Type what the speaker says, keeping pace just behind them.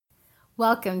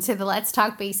Welcome to the Let's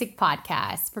Talk Basic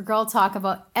podcast, where girls talk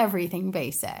about everything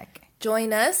basic.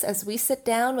 Join us as we sit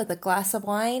down with a glass of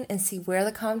wine and see where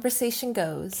the conversation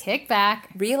goes. Kick back,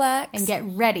 relax, and get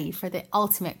ready for the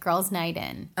ultimate girls' night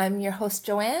in. I'm your host,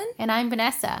 Joanne. And I'm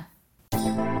Vanessa.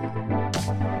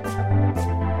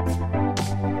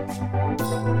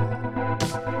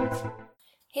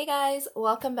 Hey guys,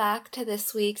 welcome back to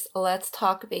this week's Let's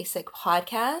Talk Basic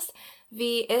podcast.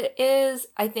 V, it is,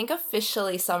 I think,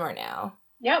 officially summer now.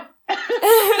 Yep.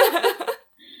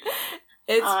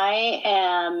 I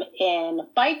am in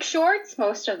bike shorts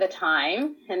most of the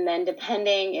time, and then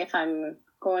depending if I'm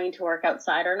going to work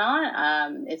outside or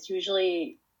not, it's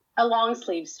usually a long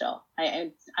sleeve still.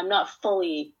 I'm not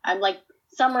fully, I'm like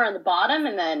summer on the bottom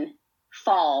and then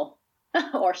fall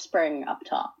or spring up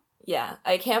top. Yeah,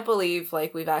 I can't believe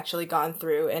we've actually gone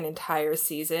through an entire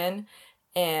season,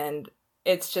 and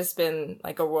it's just been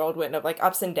like a whirlwind of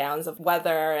ups and downs of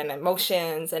weather and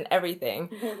emotions and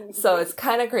everything. So it's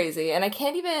kind of crazy. And I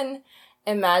can't even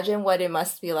imagine what it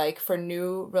must be like for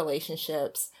new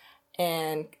relationships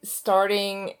and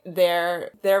starting their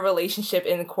relationship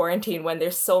in quarantine when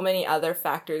there's so many other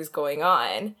factors going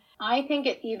on. I think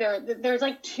there's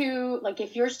two,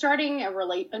 if you're starting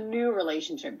a new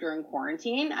relationship during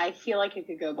quarantine, I feel like it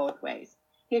could go both ways.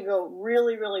 It could go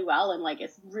really, really well and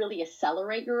it's really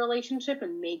accelerate your relationship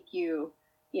and make you,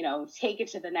 take it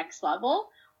to the next level,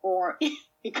 or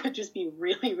it could just be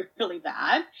really, really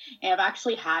bad. And I've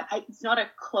actually it's not a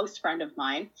close friend of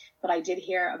mine, but I did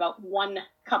hear about one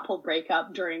couple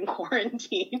breakup during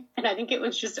quarantine, and I think it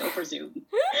was just over Zoom.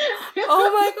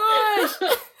 Oh my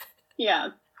gosh.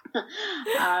 Yeah.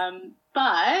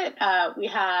 But we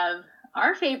have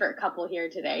our favorite couple here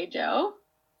today, Joe.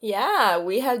 Yeah,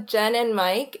 we have Jen and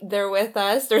Mike. They're with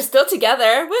us. They're still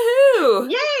together.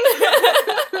 Woohoo! Yay!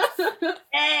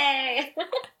 Hey!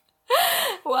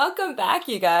 Welcome back,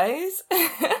 you guys.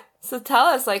 So tell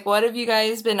us, what have you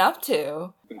guys been up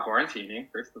to? Been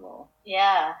quarantining, first of all.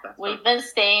 Yeah, we've been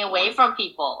staying away from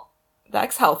people.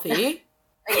 That's healthy.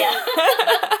 Yeah.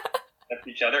 That's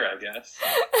each other, I guess.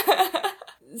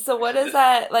 So what is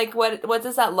that, what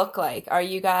does that look like?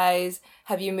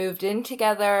 Have you moved in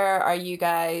together? Are you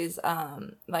guys,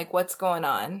 what's going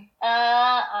on?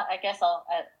 I guess I'll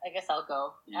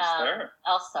go. You start.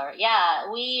 I'll start.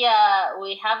 Yeah, we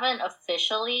haven't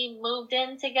officially moved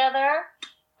in together,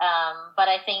 but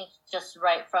I think just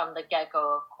right from the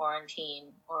get-go of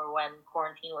quarantine, or when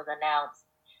quarantine was announced,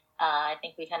 I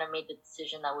think we kind of made the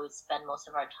decision that we would spend most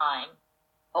of our time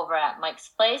over at Mike's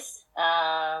place.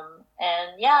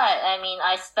 And yeah,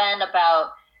 I spend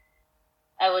about,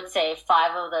 I would say,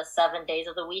 5 of the 7 days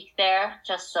of the week there,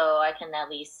 just so I can at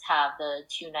least have the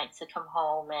 2 nights to come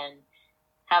home and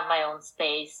have my own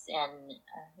space and,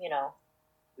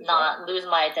 not lose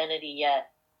my identity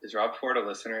yet. Is Rob Ford a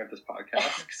listener of this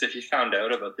podcast? Because if he found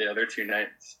out about the other 2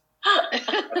 nights,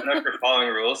 I don't know if you're following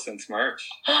rules since March.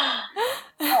 Yeah.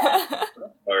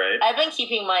 All right. I've been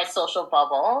keeping my social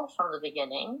bubble from the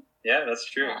beginning. Yeah, that's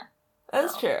true. Yeah.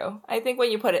 That's true. I think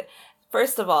when you put it,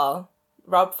 first of all,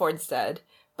 Rob Ford's dead,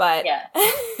 but yeah,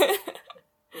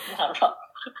 not Rob.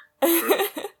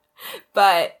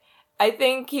 But I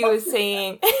think he was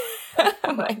saying,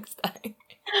 Mike's dying.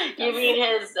 You mean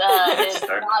his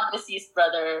non-deceased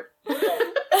brother?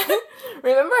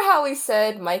 Remember how we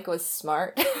said Mike was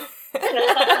smart?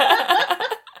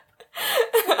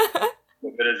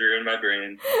 It has ruined my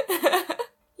brain.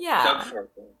 Yeah.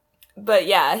 But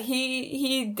yeah,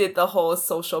 he did the whole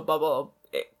social bubble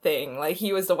thing.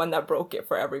 He was the one that broke it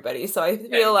for everybody. So I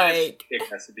feel it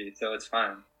has to be, so it's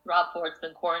fine. Rob Ford's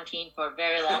been quarantined for a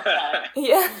very long time.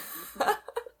 Yeah.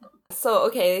 So,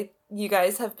 okay, you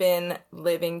guys have been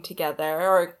living together,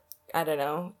 or I don't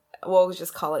know, we'll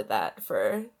just call it that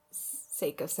for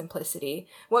sake of simplicity.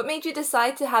 What made you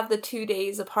decide to have the 2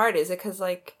 days apart? Is it because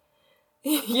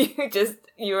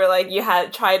you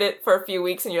had tried it for a few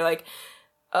weeks and you're like,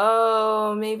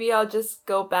 oh, maybe I'll just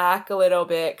go back a little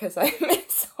bit because I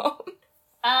miss home?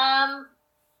 I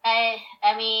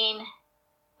mean,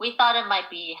 we thought it might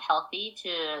be healthy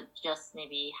to just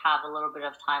maybe have a little bit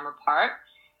of time apart.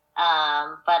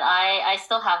 But I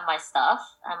still have my stuff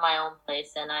at my own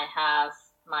place, and I have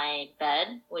my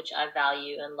bed, which I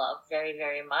value and love very,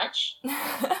 very much.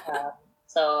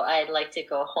 So I'd like to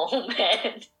go home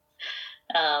and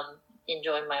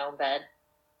enjoy my own bed.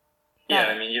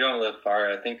 Yeah, you don't live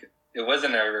far. I think it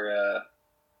wasn't ever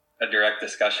a direct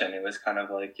discussion. It was kind of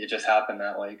it just happened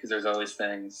that way because there's always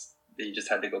things that you just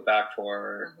had to go back for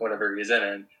or whatever reason,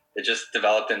 and it just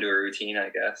developed into a routine, I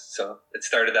guess. So it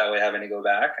started that way, having to go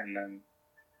back, and then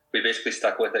we basically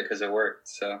stuck with it because it worked.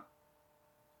 So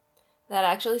That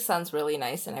actually sounds really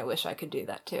nice, and I wish I could do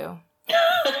that too.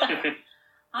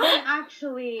 I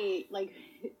actually, like,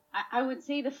 I would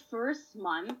say the first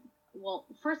month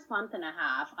and a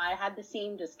half, I had the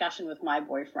same discussion with my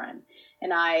boyfriend,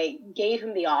 and I gave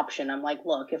him the option. I'm like,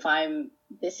 look,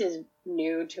 this is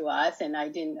new to us, and I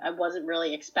wasn't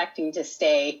really expecting to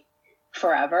stay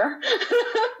forever,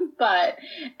 but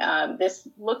this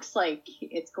looks like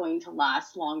it's going to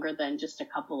last longer than just a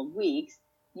couple of weeks.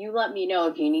 You let me know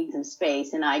if you need some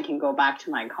space, and I can go back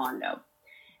to my condo.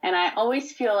 And I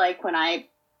always feel like when I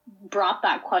brought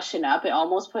that question up, it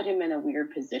almost put him in a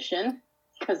weird position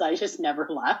because I just never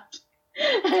left.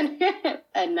 And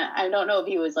I don't know if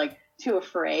he was like too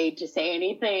afraid to say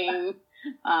anything.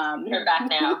 You're back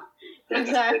now.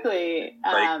 Exactly.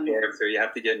 So you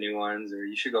have to get new ones, or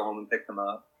you should go home and pick them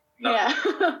up. No. Yeah.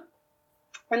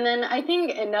 And then I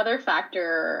think another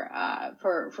factor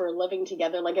for living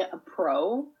together, like a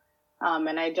pro,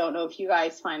 and I don't know if you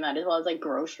guys find that as well, as like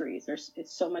groceries.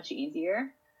 It's so much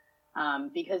easier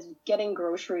because getting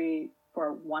grocery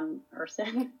for one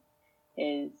person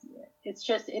it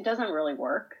doesn't really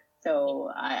work. So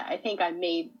I think I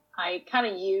kind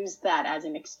of used that as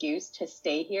an excuse to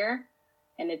stay here.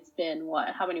 And it's been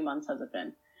how many months has it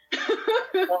been?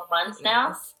 4 months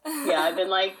now? Yeah, I've been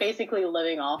like basically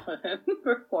living off of him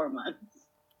for 4 months.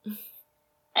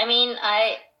 I mean,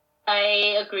 I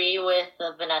agree with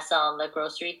Vanessa on the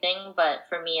grocery thing, but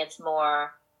for me it's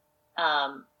more,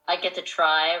 I get to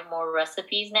try more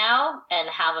recipes now and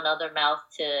have another mouth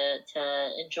to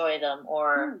enjoy them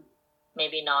or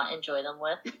maybe not enjoy them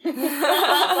with. I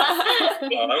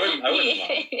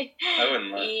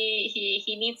wouldn't lie.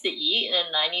 He needs to eat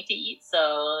and I need to eat,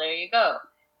 so there you go.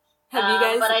 Have you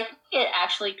guys? But I think it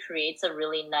actually creates a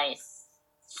really nice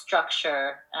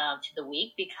structure to the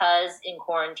week because in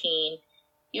quarantine,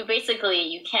 you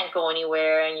can't go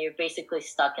anywhere and you're basically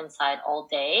stuck inside all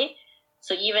day.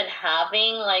 So even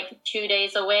having like 2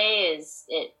 days away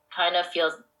it kind of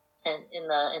feels in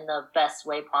the best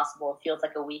way possible. It feels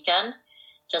like a weekend,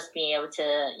 just being able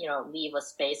to, leave a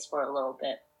space for a little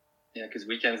bit. Yeah, because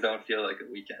weekends don't feel like a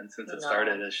weekend since it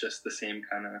started. It's just the same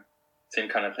kind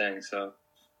of thing. So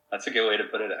that's a good way to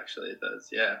put it. Actually, it does.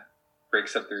 Yeah,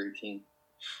 breaks up the routine.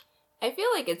 I feel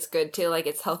like it's good too. Like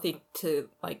it's healthy to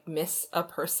like miss a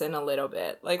person a little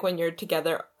bit. Like when you're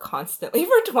together constantly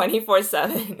for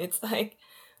 24/7, it's like,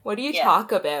 what do you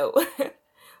talk about?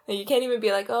 Like, you can't even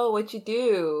be like, oh, what you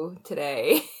do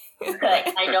today?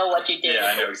 Like, I know what you did. Yeah,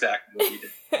 I know exactly what you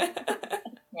did.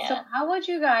 Yeah. So how would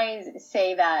you guys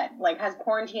say that, like, has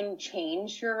quarantine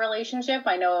changed your relationship?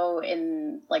 I know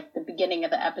in, like, the beginning of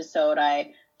the episode,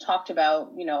 I talked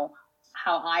about,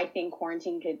 how I think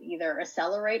quarantine could either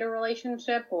accelerate a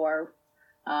relationship or,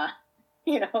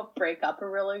 break up a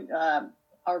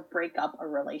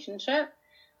relationship.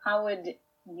 How would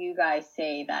you guys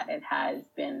say that it has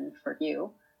been for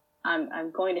you? I'm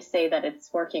going to say that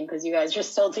it's working because you guys are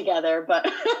still together, but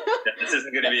this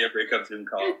isn't going to be a breakup Zoom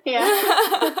call. Yeah.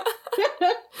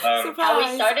 How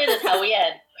we started is how we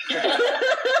end.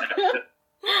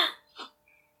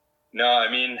 No,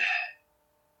 I mean,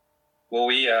 well,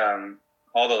 we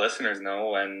all the listeners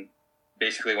know when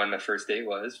the first date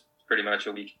was pretty much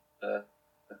a week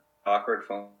awkward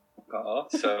phone call.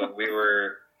 So we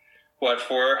were 4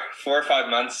 or 5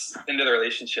 months into the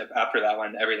relationship after that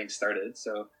when everything started.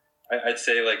 So I'd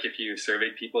say, like, if you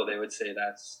surveyed people, they would say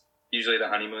that's usually the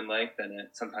honeymoon length, and it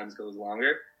sometimes goes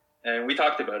longer. And we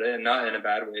talked about it, and not in a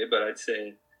bad way, but I'd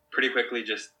say pretty quickly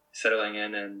just settling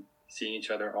in and seeing each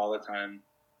other all the time.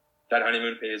 That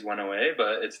honeymoon phase went away,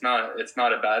 but it's not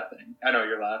a bad thing. I know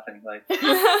you're laughing. Like,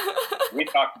 we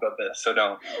talked about this, so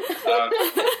don't.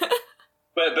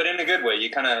 But in a good way. You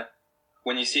kind of,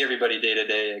 when you see everybody day to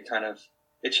day,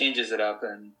 it changes it up,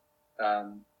 and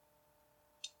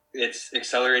it's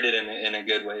accelerated in a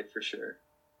good way for sure.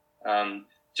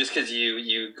 Just because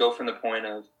you go from the point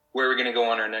of where we're going to go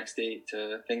on our next date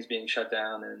to things being shut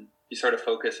down, and you sort of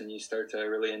focus and you start to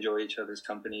really enjoy each other's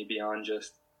company beyond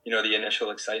just, the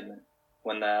initial excitement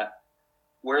when that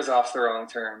wears off the wrong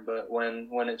term. But when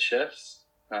it shifts,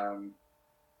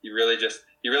 you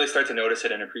really start to notice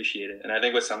it and appreciate it. And I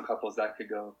think with some couples that could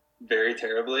go very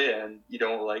terribly and you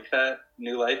don't like that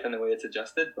new life and the way it's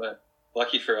adjusted, but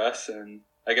lucky for us, and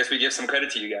I guess we give some credit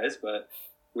to you guys, but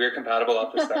we were compatible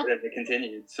off the start and it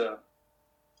continued. So,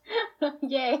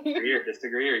 yay! Agree or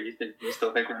disagree, or you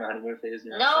still think we're in the honeymoon phase?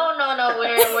 No. We're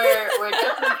definitely in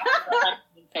the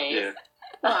honeymoon phase. Yeah.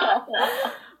 Wow.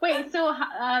 Wait, so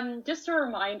just a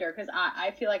reminder, because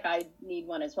I feel like I need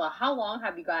one as well. How long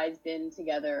have you guys been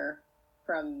together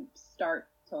from start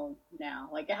till now?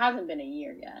 Like, it hasn't been a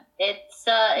year yet. It's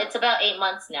about 8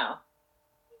 months now.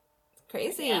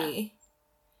 Crazy.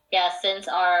 Yeah, since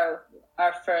our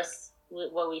first,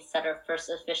 what we set our first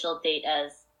official date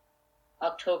as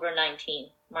October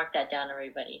 19th. Mark that down,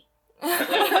 everybody.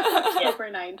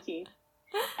 October 19th.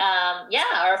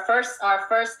 Our first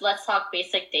Let's Talk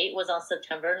Basic date was on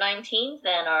September 19th,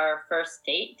 and our first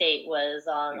date was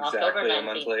on October 19th. A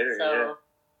month later, so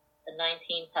the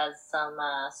 19th has some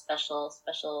special,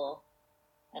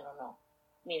 I don't know,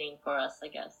 meaning for us, I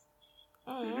guess.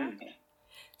 Mm-hmm.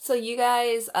 So you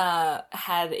guys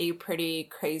had a pretty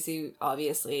crazy,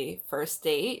 obviously, first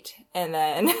date, and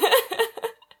then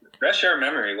refresh our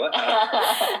memory. What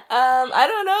happened? I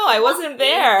don't know. I wasn't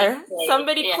there.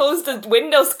 Somebody closed the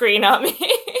window screen on me.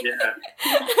 Yeah.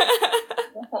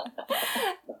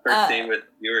 First date with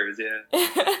viewers, yeah.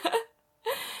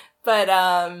 But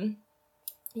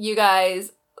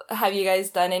have you guys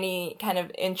done any kind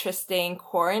of interesting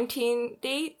quarantine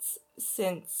dates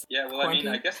since? Yeah, well, quarantine?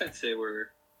 I mean, I guess I'd say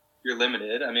you're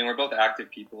limited. I mean, we're both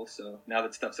active people, so now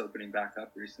that stuff's opening back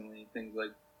up recently, things like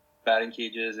batting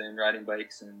cages and riding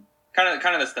bikes and kind of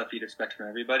the stuff you'd expect from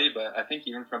everybody. But I think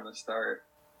even from the start,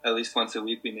 at least once a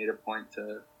week, we made a point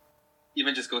to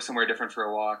even just go somewhere different for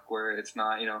a walk where it's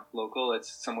not, local.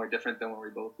 It's somewhere different than where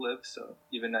we both live. So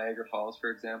even Niagara Falls,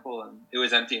 for example, and it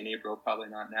was empty in April, probably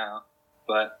not now.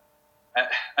 But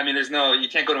I mean, you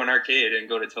can't go to an arcade and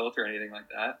go to Tilt or anything like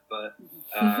that. But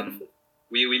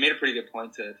we made a pretty good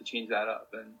point to change that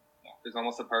up. And there's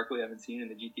almost a park we haven't seen in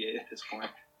the GTA at this point.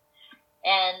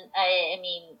 And I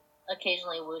mean,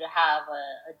 occasionally we would have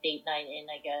a date night in,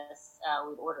 I guess.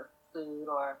 We'd order food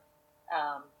or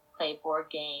play board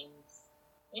games.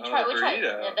 We tried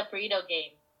the burrito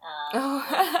game.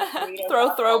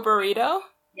 Throw burrito?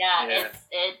 Yeah,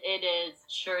 it is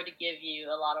sure to give you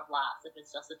a lot of laughs if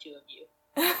it's just the two of you.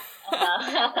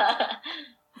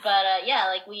 But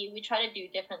like we try to do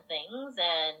different things,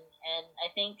 and I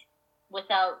think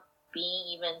without being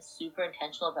even super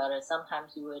intentional about it,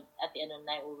 sometimes we would, at the end of the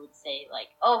night, we would say like,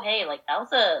 oh hey, like that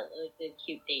was a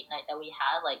cute date night that we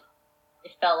had. Like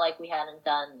it felt like we hadn't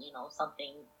done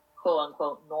something quote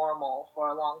unquote normal for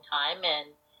a long time,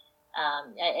 and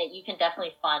you can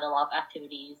definitely find a lot of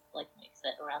activities like Mike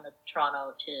said around the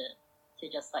Toronto to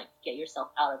just like get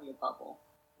yourself out of your bubble.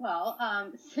 Well,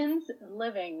 since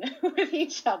living with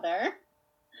each other,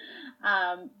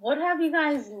 what have you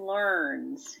guys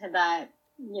learned that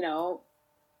you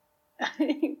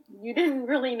didn't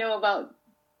really know about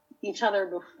each other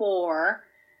before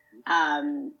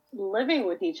living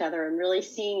with each other and really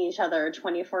seeing each other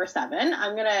 24/7?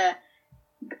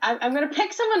 I'm gonna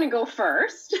pick someone to go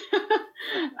first.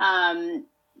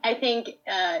 I think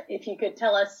if you could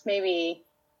tell us maybe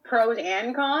pros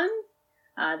and cons,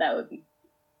 that would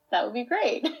be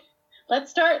great.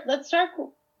 Let's start with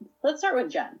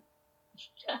Jen.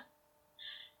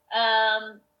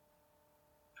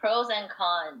 Pros and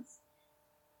cons.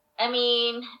 I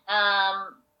mean,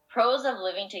 pros of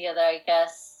living together, I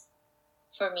guess,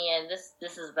 for me, and this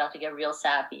is about to get real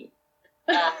sappy.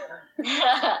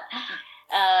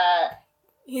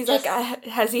 He's just, like,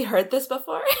 has he heard this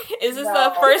before? Is this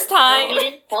the first time? We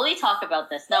didn't fully talk about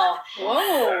this. No.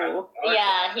 Whoa.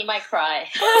 Yeah, he might cry.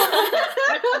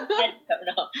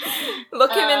 No.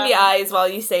 Look him in the eyes while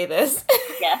you say this.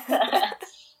 Yeah.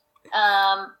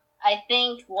 I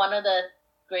think one of the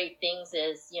great things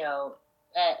is,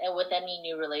 with any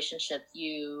new relationship,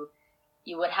 you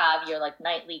would have your like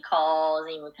nightly calls,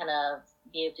 and you would kind of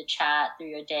be able to chat through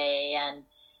your day, and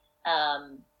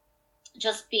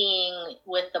just being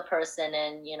with the person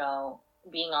and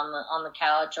being on the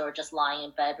couch or just lying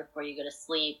in bed before you go to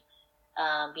sleep,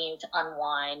 being able to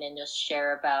unwind and just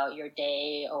share about your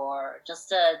day, or just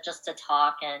to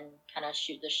talk and kind of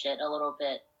shoot the shit a little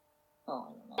bit.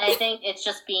 I think it's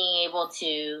just being able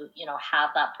to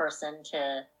have that person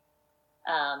to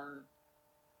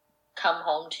come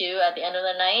home to at the end of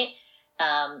the night.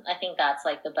 I think that's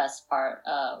like the best part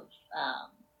of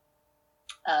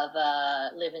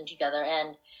living together.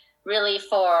 And really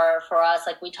for us,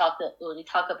 like we talk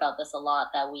about this a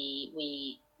lot, that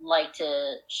we like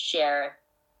to share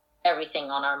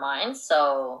everything on our minds.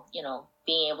 So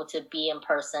being able to be in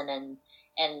person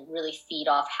and really feed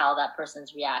off how that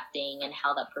person's reacting and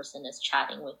how that person is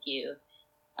chatting with you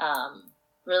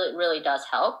really does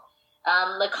help.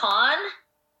 The con,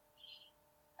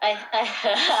 I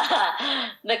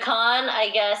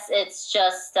guess it's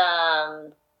just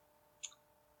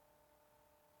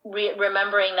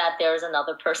remembering that there's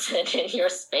another person in your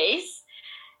space,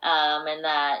 and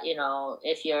that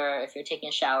if you're taking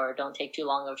a shower, don't take too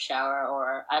long of a shower,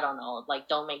 or I don't know, like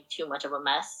don't make too much of a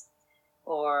mess,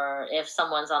 or if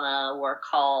someone's on a work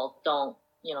call, don't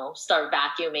start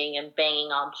vacuuming and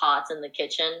banging on pots in the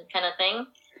kitchen kind of thing.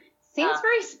 Seems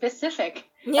very specific.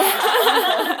 Yeah.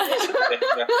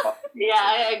 Yeah,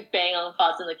 I bang on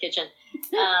pots in the kitchen.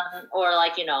 Or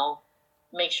like,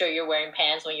 make sure you're wearing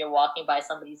pants when you're walking by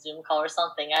somebody's Zoom call or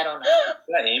something. I don't know. What's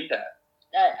that aimed at?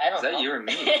 I don't know. Is that you or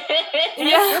me?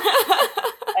 Yeah.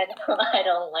 I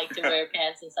don't like to wear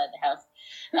pants inside the house.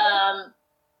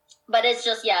 But it's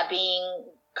just, being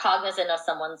cognizant of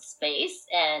someone's space.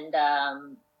 And,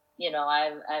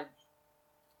 I've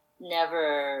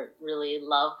never really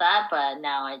loved that. But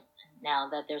now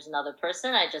that there's another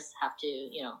person, I just have to,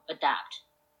 adapt.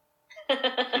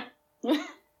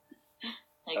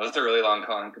 That was a really long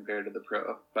con compared to the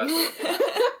pro. But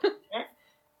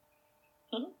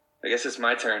I guess it's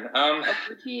my turn. I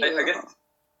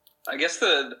guess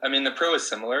the pro is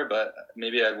similar, but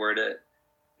maybe I'd word it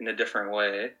in a different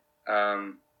way.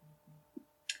 I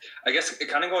guess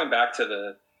kind of going back to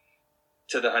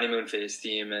the honeymoon phase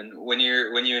theme, and when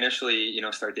you initially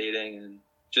start dating, and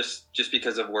just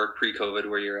because of work pre-COVID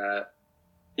where you're at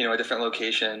a different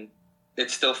location,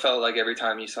 it still felt like every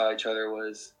time you saw each other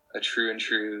was a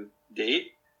true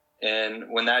date. And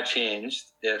when that changed,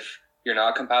 if you're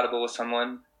not compatible with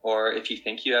someone, or if you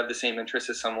think you have the same interests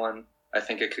as someone, I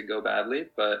think it could go badly.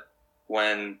 But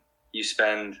when you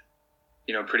spend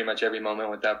pretty much every moment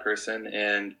with that person,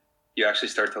 and you actually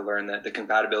start to learn that the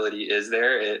compatibility is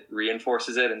there, it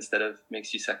reinforces it instead of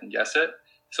makes you second guess it.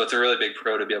 So it's a really big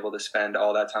pro to be able to spend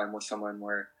all that time with someone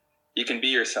where you can be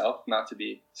yourself, not to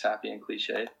be sappy and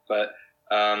cliche, but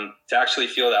to actually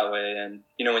feel that way. And,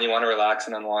 when you want to relax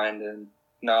and unwind and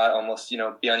not almost,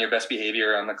 be on your best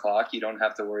behavior on the clock, you don't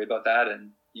have to worry about that.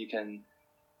 And you can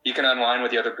unwind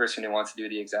with the other person who wants to do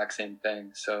the exact same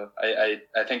thing. So I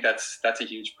think that's a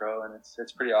huge pro, and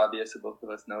it's pretty obvious that both of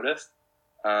us noticed.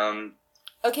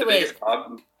 Okay, wait.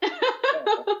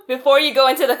 Before you go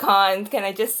into the cons, can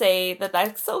I just say that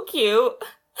that's so cute?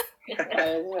 That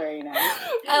is very nice.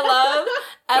 I love.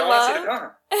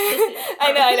 I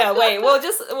know. Wait,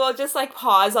 we'll just like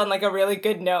pause on like a really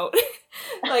good note.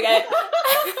 Like I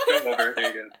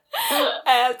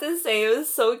have to say it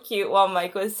was so cute while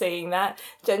Mike was saying that.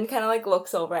 Jen kind of like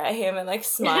looks over at him and like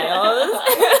smiles.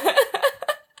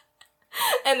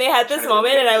 And they had this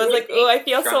moment, and I was like, "Oh, I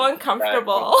feel so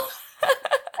uncomfortable."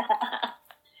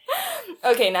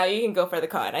 Okay, now you can go for the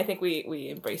con. I think we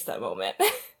embraced that moment.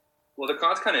 Well, the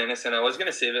con's kind of innocent. I was going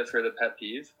to save it for the pet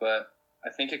peeve, but I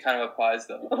think it kind of applies,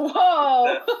 though.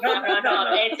 Whoa!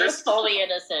 No. It's just totally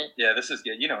innocent. Yeah, this is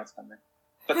good. It's coming.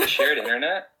 But the shared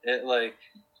internet, it like...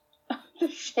 The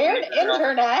shared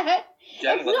internet?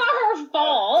 It's not her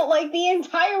fault. Like, the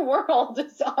entire world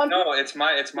is on... No, it's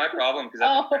my problem because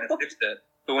I've been trying to fix it.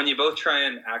 But when you both try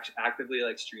and actively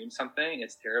like stream something,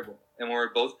 it's terrible. And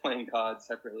we're both playing COD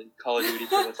separately. Call of Duty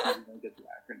for listeners who don't get the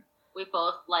acronym. We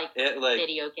both like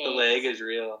video games. The lag is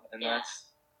real, and it's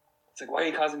like, why are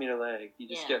you causing me to lag? You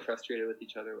just get frustrated with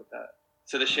each other with that.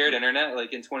 So the shared internet,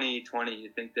 like in 2020,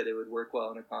 you'd think that it would work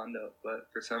well in a condo, but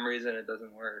for some reason it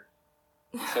doesn't work.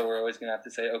 So we're always gonna have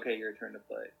to say, okay, your turn to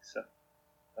play.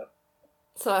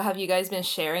 So have you guys been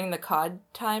sharing the COD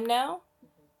time now?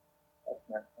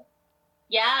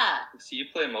 Yeah. So you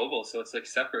play mobile, so it's like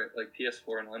separate, like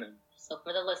PS4 and Linen. So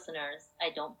for the listeners, I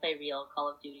don't play real Call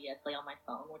of Duty. I play on my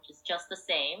phone, which is just the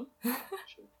same.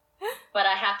 But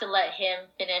I have to let him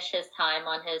finish his time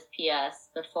on his PS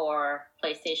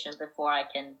PlayStation before I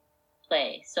can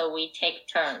play. So we take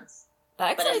turns.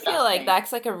 I feel like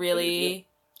that's like a really,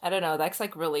 I don't know, that's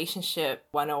like relationship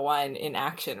 101 in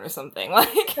action or something.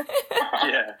 Like,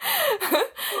 yeah.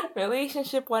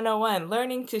 Relationship 101,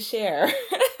 learning to share.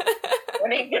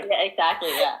 Exactly,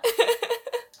 yeah.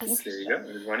 There you go.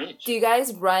 There's one each. Do you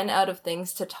guys run out of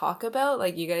things to talk about?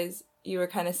 Like you were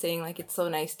kind of saying like it's so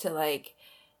nice to like,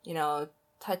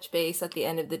 touch base at the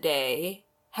end of the day.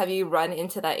 Have you run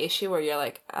into that issue where you're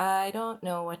like, I don't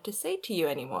know what to say to you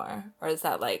anymore? Or is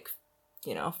that like,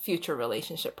 future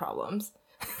relationship problems?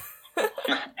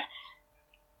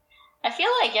 I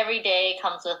feel like every day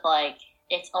comes with like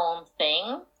its own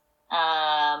thing.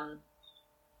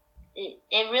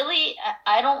 It really,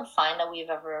 I don't find that we've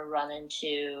ever run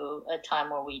into a time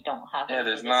where we don't have anything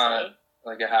there's to not say.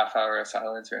 Like a half hour of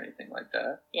silence or anything like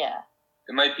that. Yeah.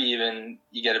 It might be even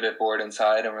you get a bit bored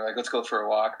inside and we're like, let's go for a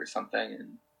walk or something,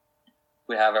 and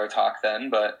we have our talk then.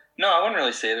 But no, I wouldn't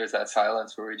really say there's that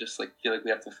silence where we just like feel like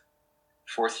we have to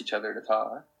force each other to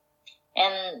talk.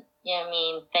 And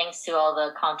thanks to all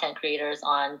the content creators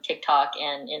on TikTok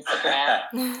and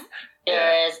Instagram,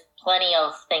 there is plenty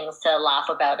of things to laugh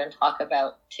about and talk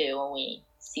about too when we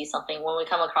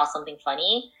come across something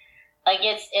funny. Like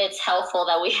it's helpful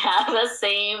that we have the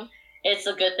same it's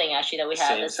a good thing actually that we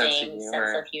have the same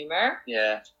sense of humor.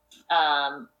 Yeah.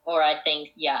 Or I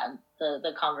think,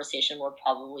 the conversation would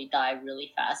probably die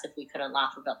really fast if we couldn't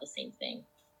laugh about the same thing.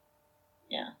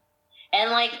 Yeah.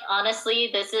 And like, honestly,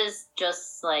 this is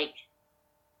just like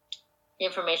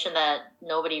information that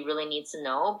nobody really needs to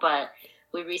know, but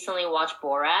we recently watched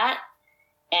Borat,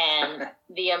 and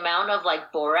the amount of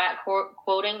like Borat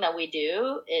quoting that we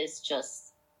do is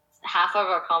just half of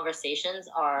our conversations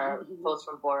are quotes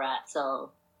from Borat.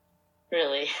 So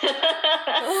really,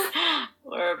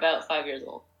 we're about 5 years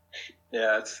old.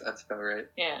 Yeah, that's about right.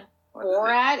 Yeah.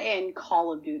 Borat and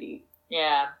Call of Duty.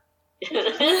 Yeah.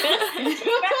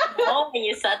 Oh,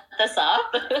 you set this up.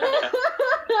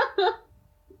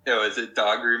 Yeah, is it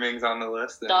dog grooming's on the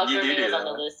list? Dog grooming is on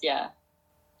the list, yeah.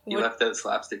 You left out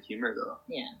slapstick humor, though.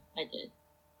 Yeah, I did.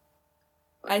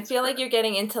 I feel like you're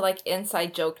getting into like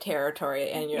inside joke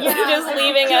territory, and you're just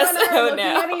leaving us out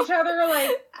now. Looking at each other like,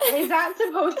 is that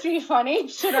supposed to be funny?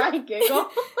 Should I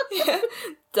giggle?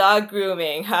 Dog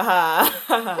grooming, haha.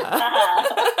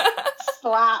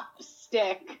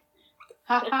 Slapstick,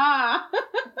 haha.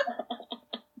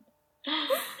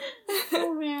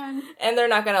 Oh man. And they're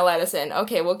not gonna let us in.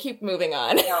 Okay, we'll keep moving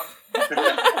on.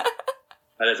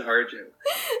 That is a hard joke.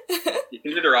 You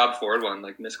can do the Rob Ford one,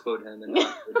 like misquote him and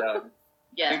not the dog.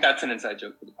 Yeah. I think that's an inside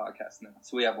joke for the podcast now.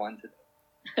 So we have one today.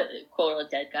 Quote a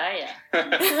dead guy, yeah.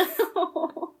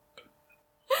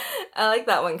 I like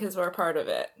that one because we're a part of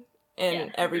it.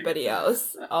 And everybody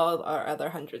else, all our other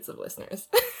hundreds of listeners.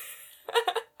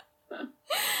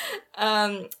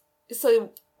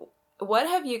 So what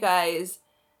have you guys,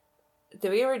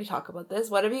 did we already talk about this?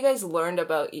 What have you guys learned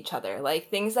about each other? Like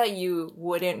things that you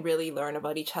wouldn't really learn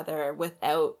about each other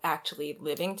without actually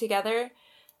living together.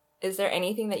 Is there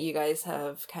anything that you guys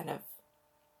have kind of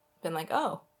been like,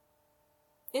 oh,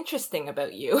 interesting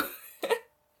about you?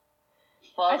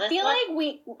 Well, I feel like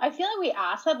we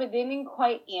asked that, but they didn't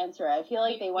quite answer it. I feel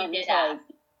like they went into like,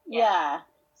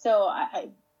 So I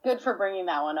good for bringing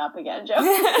that one up again, Joe.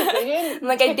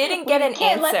 I didn't get an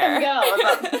answer.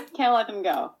 Can't let them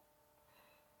go.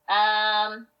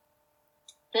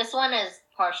 This one is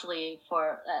partially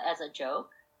as a joke,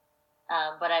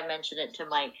 but I mentioned it to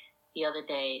Mike the other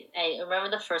day. I remember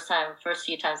the first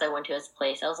few times I went to his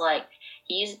place, I was like,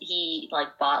 he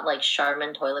like bought like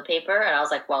Charmin toilet paper, and I was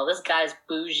like, wow, this guy's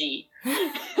bougie.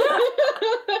 That's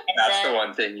the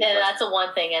one thing. Yeah, that's the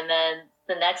one thing. And then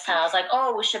the next time I was like,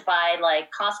 oh, we should buy like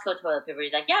Costco toilet paper.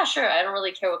 He's like, yeah, sure. I don't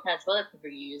really care what kind of toilet paper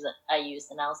I use.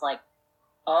 And I was like,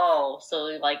 oh,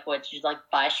 so like what, did you like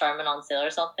buy Charmin on sale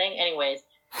or something? Anyways,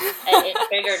 it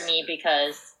triggered me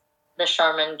because the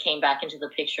Charmin came back into the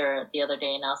picture the other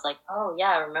day, and I was like, oh yeah,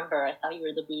 I remember. I thought you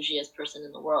were the bougiest person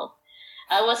in the world.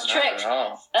 I was tricked.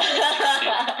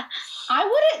 I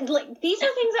wouldn't, like, these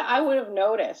are things that I would have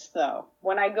noticed, though.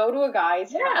 When I go to a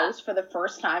guy's house for the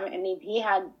first time, and he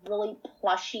had really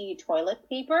plushy toilet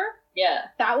paper,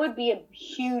 that would be a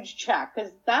huge check,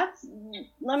 because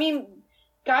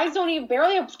guys don't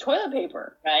barely have toilet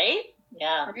paper. Right?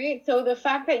 Yeah. Right? So the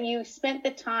fact that you spent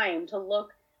the time to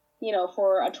look,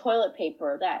 for a toilet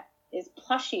paper that is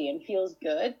plushy and feels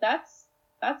good, that's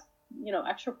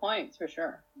extra points for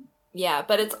sure. Yeah,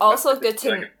 but it's also good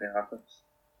to...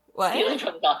 What? Stealing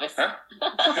from the office.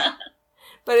 Huh?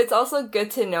 But it's also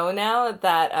good to know now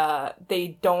that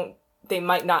they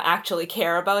might not actually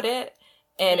care about it,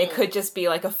 and it could just be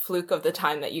like a fluke of the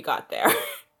time that you got there.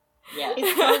 Yeah.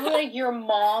 It's probably like your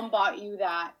mom bought you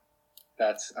that.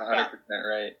 That's 100%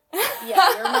 right.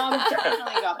 Yeah, your mom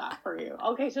definitely got that for you.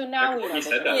 Okay, so now we know. You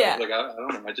said that. Yeah. I was like, I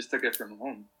don't know. I just took it from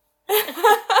home.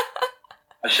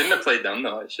 I shouldn't have played dumb,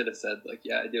 though. I should have said, like,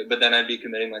 yeah, I do. But then I'd be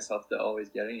committing myself to always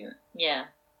getting it. Yeah.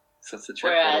 So it's a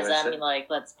trick. Whereas I'm like,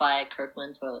 let's buy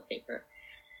Kirkland toilet paper.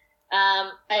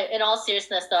 In all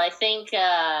seriousness, though, I think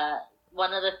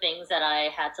one of the things that I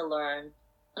had to learn,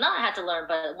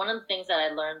 but one of the things that I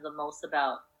learned the most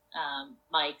about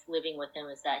Mike living with him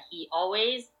is that he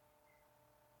always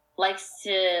likes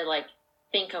to like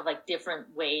think of like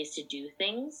different ways to do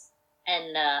things,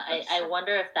 and I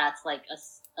wonder if that's like a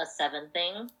 7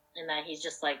 thing, and that he's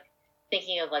just like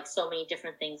thinking of like so many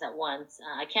different things at once.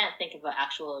 I can't think of an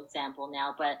actual example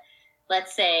now, but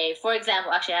let's say, for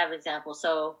example, actually I have an example.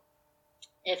 So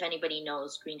if anybody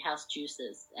knows Greenhouse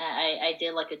Juices, I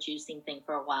did like a juicing thing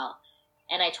for a while,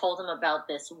 and I told him about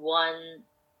this one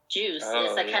juice.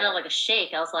 It's like kind of like a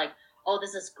shake. I was like, oh,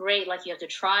 this is great. Like, you have to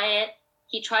try it.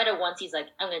 He tried it once. He's like,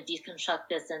 I'm going to deconstruct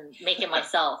this and make it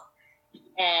myself.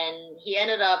 And he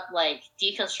ended up like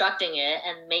deconstructing it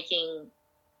and making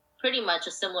pretty much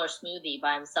a similar smoothie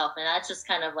by himself. And that's just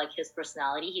kind of like his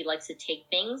personality. He likes to take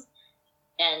things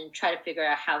and try to figure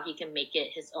out how he can make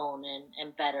it his own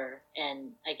and better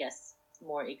and I guess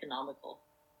more economical.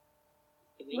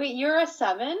 Wait, you're a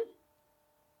 7?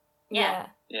 Yeah.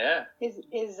 Yeah.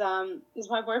 Is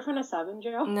my boyfriend a 7,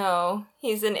 Joe? No,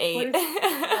 he's an 8.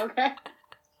 Okay.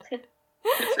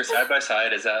 For side by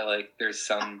side, is that like there's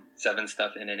some 7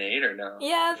 stuff in an 8 or no?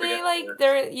 Yeah, they like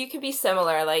you could be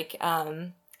similar. Like I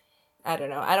don't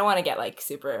know. I don't want to get like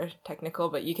super technical,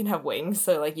 but you can have wings.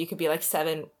 So like you could be like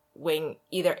 7 wing,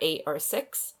 either 8 or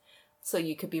 6. So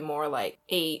you could be more like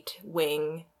 8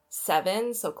 wing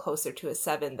 7, so closer to a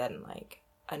 7 than like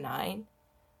a 9.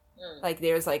 Like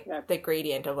there's like the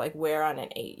gradient of like where on an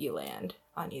 8 you land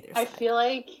on either side. I feel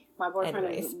like my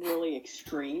boyfriend is really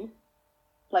extreme.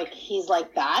 Like he's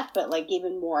like that, but like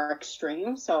even more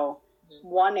extreme. So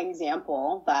one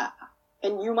example that,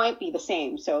 and you might be the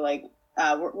same. So like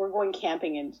we're going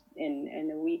camping in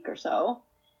a week or so,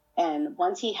 and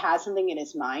once he has something in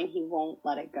his mind, he won't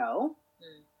let it go.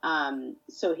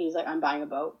 So he's like, I'm buying a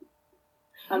boat.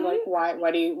 I'm like, why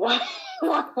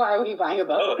are we buying a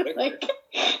boat? Like,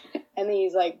 and then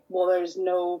he's like, well, there's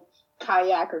no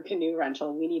kayak or canoe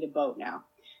rental. We need a boat now.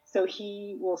 So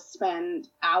he will spend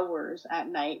hours at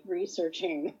night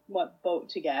researching what boat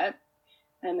to get.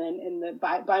 And then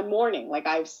by morning, like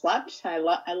I've slept, I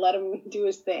let him do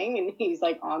his thing, and he's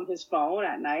like on his phone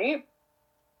at night.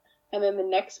 And then the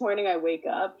next morning I wake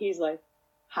up, he's like,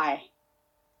 hi,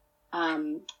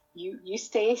 you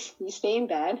stay in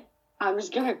bed. I'm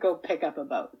just going to go pick up a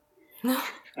boat. I'm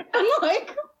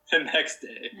like, the next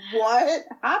day, what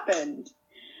happened?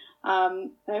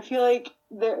 And I feel like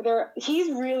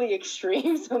he's really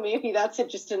extreme, so maybe that's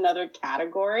just another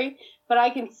category. But I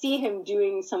can see him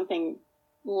doing something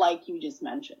like you just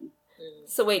mentioned.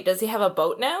 So wait, does he have a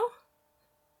boat now?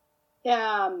 Is it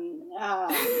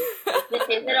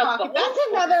a boat? That's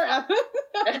another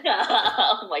episode.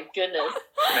 Oh my goodness.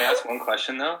 Can I ask one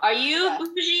question though? Are you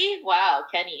bougie? Wow,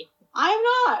 Kenny. I'm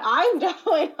not. I'm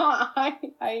definitely not.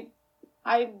 I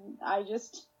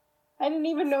didn't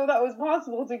even know that was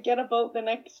possible to get a boat the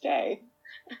next day.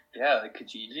 Yeah, like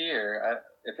Kijiji, or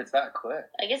if it's that quick.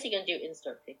 I guess you can do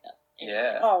in-store pickup.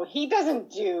 Yeah. Oh, he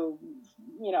doesn't do,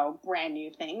 brand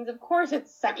new things. Of course it's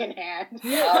secondhand.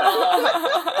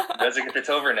 Because if it's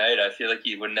overnight, I feel like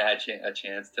you wouldn't have had a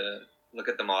chance to look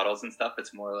at the models and stuff.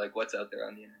 It's more like what's out there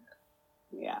on the internet.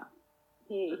 Yeah.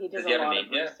 He does you a have lot a of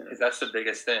name yet? research. Because that's the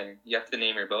biggest thing. You have to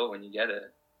name your boat when you get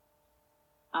it.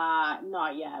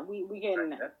 Not yet. We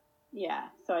can. Okay. Yeah.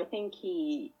 So I think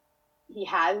he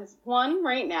has one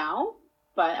right now,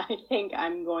 but I think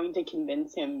I'm going to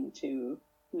convince him to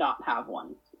not have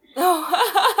one.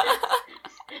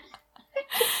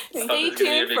 Stay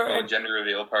tuned for a gender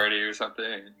reveal party or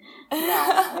something.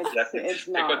 No, it's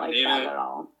not like that at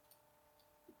all.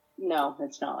 No,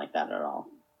 it's not like that at all.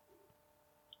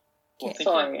 Well,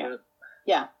 sorry.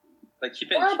 Yeah. Like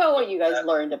More about what you guys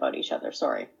learned about each other.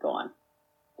 Sorry. Go on.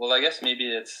 Well, I guess maybe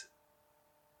it's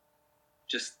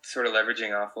just sort of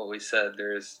leveraging off what we said.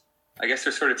 There's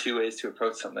sort of 2 ways to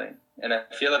approach something. And I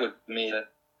feel like with me,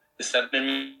 the 7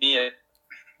 in me,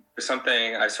 for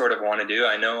something I sort of want to do,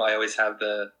 I know I always have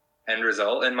the end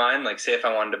result in mind. Like, say if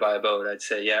I wanted to buy a boat, I'd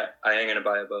say, yeah, I am going to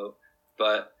buy a boat.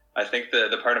 But I think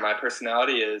the part of my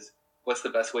personality is what's the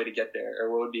best way to get there,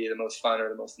 or what would be the most fun or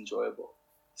the most enjoyable.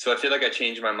 So I feel like I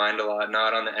change my mind a lot,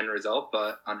 not on the end result,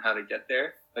 but on how to get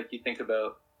there. Like you think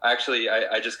about, I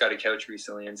just got a couch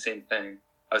recently, and same thing.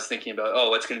 I was thinking about,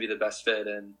 what's going to be the best fit,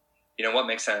 and what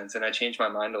makes sense. And I changed my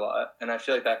mind a lot. And I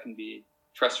feel like that can be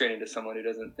frustrating to someone who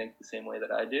doesn't think the same way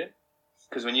that I do.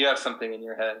 Because when you have something in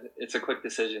your head, it's a quick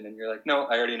decision, and you're like, no,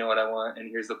 I already know what I want, and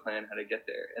here's the plan how to get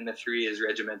there. And the 3 is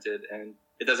regimented, and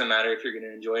it doesn't matter if you're going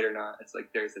to enjoy it or not. It's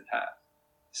like, there's the task.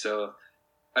 So,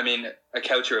 I mean, a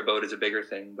couch or a boat is a bigger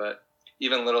thing, but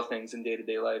even little things in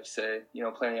day-to-day life, say,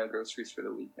 planning out groceries for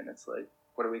the week, and it's like,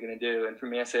 what are we going to do? And for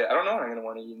me, I say, I don't know what I'm going to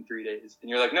want to eat in 3 days. And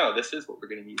you're like, no, this is what we're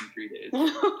going to eat in 3 days.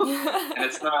 And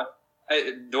it's not,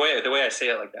 the way I say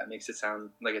it like that makes it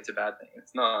sound like it's a bad thing.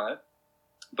 It's not.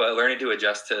 But learning to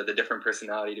adjust to the different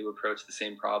personality to approach the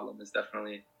same problem is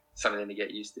definitely something to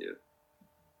get used to.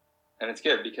 And it's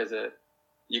good because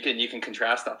you can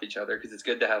contrast off each other, because it's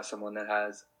good to have someone that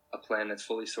has a plan that's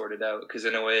fully sorted out. Because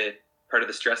in a way, part of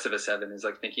the stress of a 7 is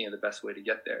like thinking of the best way to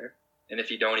get there. And if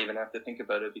you don't even have to think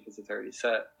about it because it's already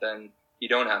set, then you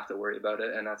don't have to worry about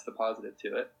it, and that's the positive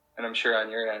to it. And I'm sure on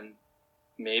your end,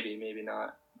 maybe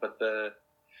not, but the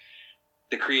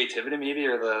creativity maybe,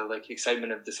 or the like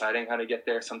excitement of deciding how to get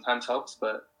there sometimes helps.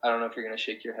 But I don't know if you're going to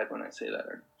shake your head when I say that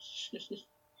or not.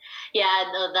 Yeah,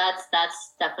 no, that's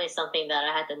definitely something that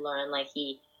I had to learn. Like,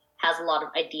 he has a lot of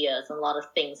ideas and a lot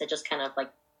of things that just kind of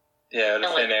like Yeah, the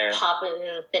thin air. Popping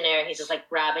in thin air. He's just like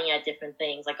grabbing at different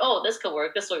things. Like, oh, this could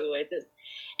work. This will work. This.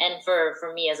 And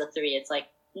for me as a 3, it's like,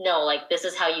 no, like this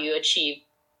is how you achieve,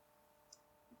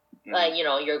 you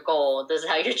know, your goal. This is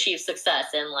how you achieve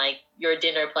success and like your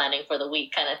dinner planning for the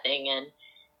week kind of thing. And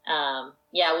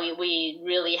we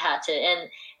really had to,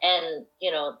 and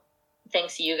you know,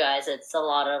 thanks to you guys, it's a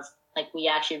lot of like we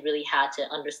actually really had to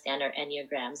understand our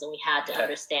Enneagrams, and we had to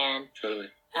understand. Totally.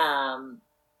 I'm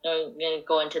going to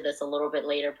go into this a little bit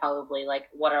later, probably, like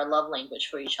what our love language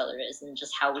for each other is and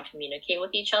just how we communicate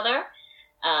with each other.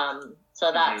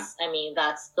 So that's, I mean,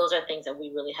 those are things that we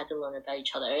really had to learn about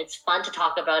each other. It's fun to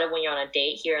talk about it when you're on a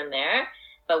date here and there,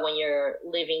 but when you're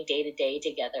living day to day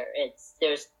together,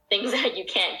 there's things that you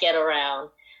can't get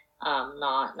around,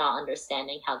 not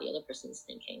understanding how the other person's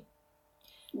thinking.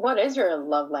 What is your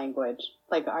love language?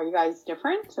 Like, are you guys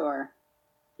different or?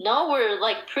 No, we're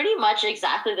like pretty much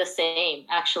exactly the same,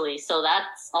 actually. So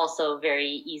that's also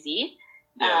very easy.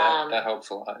 Yeah, that helps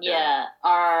a lot. Yeah.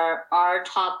 Our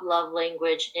top love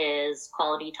language is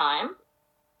quality time.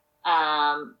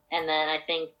 And then I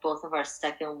think both of our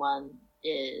second one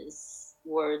is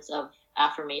words of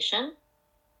affirmation.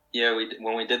 Yeah,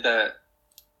 when we did that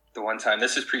the one time,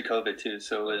 this is pre-COVID too,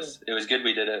 so it was good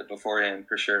we did it beforehand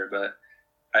for sure, but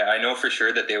I know for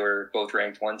sure that they were both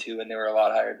ranked 1, 2, and they were a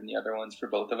lot higher than the other ones for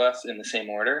both of us in the same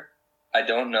order. I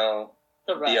don't know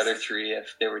the other 3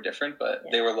 if they were different, but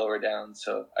they were lower down,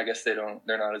 so I guess they're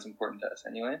not as important to us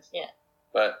anyways. Yeah.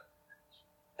 But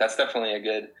that's definitely a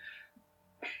good,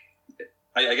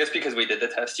 I guess because we did the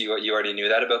test, you already knew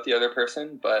that about the other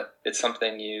person, but it's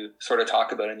something you sort of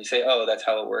talk about and you say, oh, that's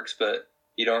how it works, but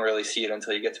you don't really see it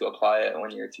until you get to apply it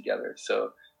when you're together.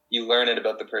 So you learn it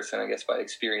about the person, I guess, by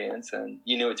experience, and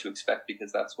you knew what to expect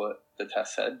because that's what the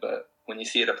test said. But when you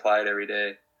see it applied every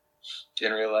day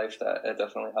in real life, it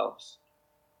definitely helps.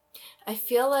 I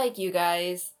feel like you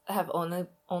guys have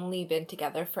only been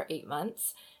together for 8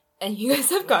 months, and you guys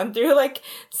have gone through like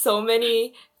so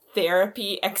many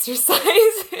therapy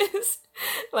exercises,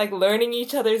 like learning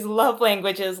each other's love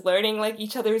languages, learning like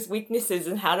each other's weaknesses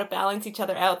and how to balance each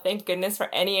other out. Thank goodness for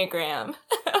Enneagram.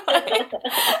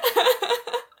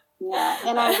 Yeah,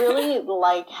 and I really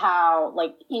like how,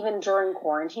 like, even during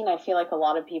quarantine, I feel like a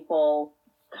lot of people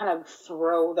kind of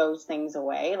throw those things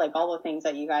away, like all the things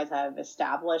that you guys have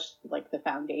established, like the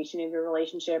foundation of your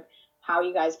relationship, how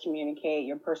you guys communicate,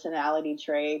 your personality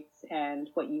traits, and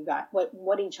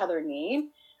what each other need.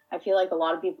 I feel like a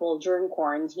lot of people during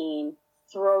quarantine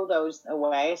throw those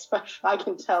away, especially I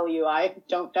can tell you, I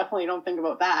definitely don't think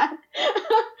about that.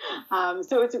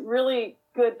 So it's really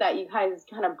good that you guys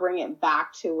kind of bring it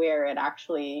back to where it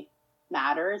actually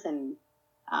matters. And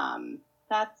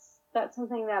that's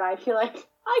something that I feel like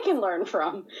I can learn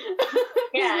from.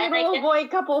 Yeah, and it'll avoid a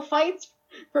couple fights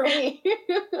for me.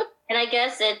 And I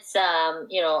guess it's, on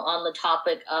the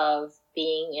topic of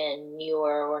being in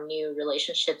newer or new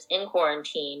relationships in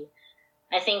quarantine,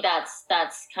 I think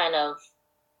that's kind of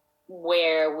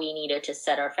where we needed to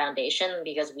set our foundation,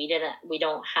 because we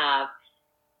don't have,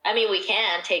 I mean, we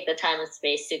can take the time and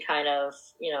space to kind of,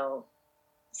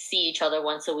 see each other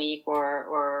once a week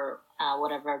or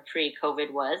whatever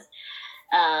pre-COVID was.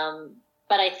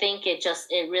 But I think it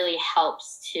really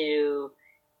helps to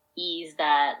ease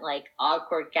that like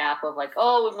awkward gap of like,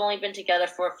 oh, we've only been together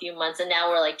for a few months and now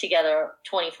we're like together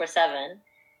 24/7.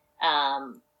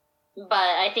 But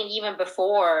I think even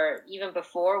before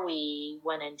we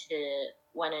went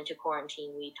into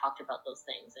quarantine, we talked about those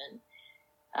things, and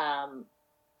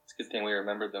it's a good thing we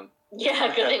remembered them.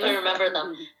 Yeah, good thing we remembered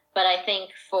them. But I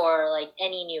think for like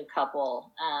any new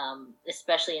couple,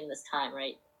 especially in this time,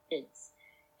 right?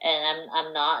 And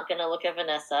I'm not gonna look at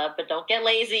Vanessa, but don't get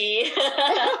lazy.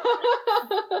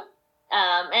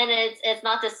 And it's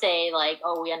not to say like,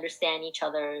 oh, we understand each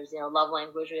other's, love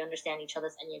language, we understand each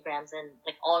other's Enneagrams, and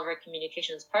like all of our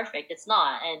communication is perfect. It's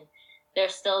not. And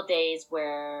there's still days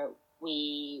where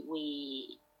we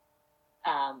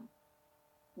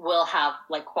will have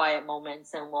like quiet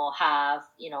moments, and we'll have,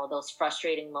 those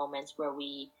frustrating moments where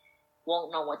we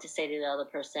won't know what to say to the other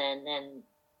person. And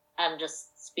I'm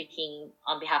just speaking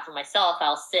on behalf of myself.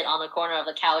 I'll sit on the corner of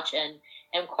the couch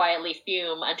and quietly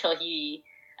fume until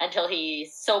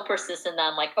he's so persistent that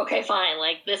I'm like, okay, fine,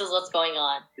 like this is what's going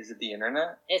on. Is it the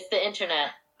internet? It's the internet.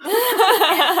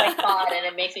 I play COD, and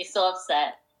it makes me so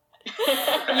upset.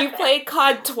 You played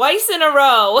COD twice in a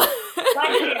row.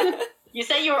 You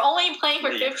said you were only playing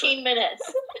for 15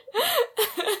 minutes.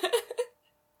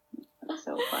 That's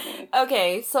so funny.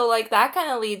 Okay, so like that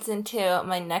kind of leads into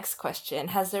my next question.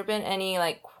 Has there been any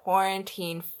like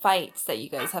quarantine fights that you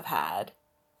guys have had?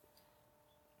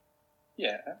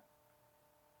 Yeah.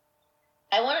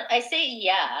 I say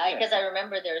yeah, because Yeah. I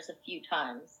remember there's a few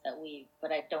times that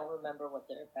but I don't remember what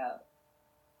they're about.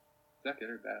 Is that good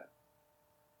or bad?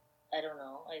 I don't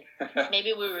know.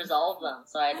 Maybe we resolved them,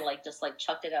 so I'd just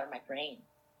chucked it out of my brain.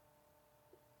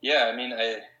 Yeah, I mean,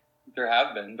 there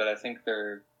have been, but I think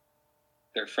they're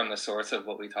from the source of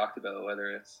what we talked about,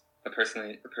 whether it's a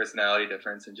personality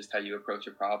difference and just how you approach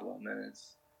a problem, and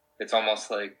it's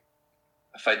almost like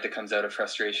a fight that comes out of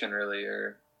frustration, really,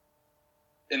 or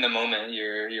in the moment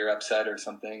you're upset or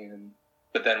something,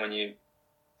 but then when you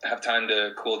have time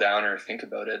to cool down or think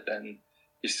about it, then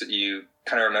you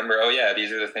kind of remember, oh yeah,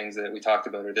 these are the things that we talked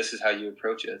about, or this is how you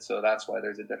approach it, so that's why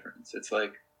there's a difference. It's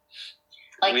like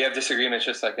we have disagreements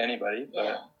just like anybody, but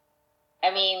yeah.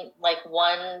 I mean,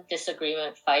 one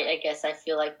disagreement fight, I guess I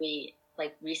feel like we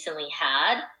recently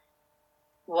had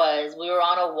was we were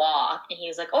on a walk and he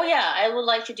was like, oh yeah, I would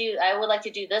like to do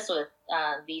this with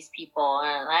these people,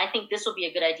 and I think this would be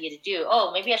a good idea to do.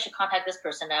 Oh, maybe I should contact this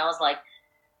person. And I was like,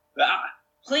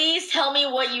 please tell me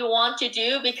what you want to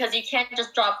do, because you can't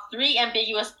just drop 3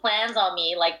 ambiguous plans on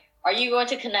me. Are you going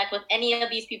to connect with any of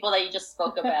these people that you just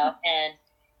spoke about?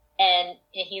 And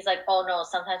he's like, oh no,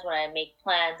 sometimes when I make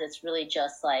plans, it's really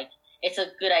just it's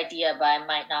a good idea, but I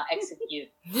might not execute.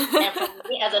 And for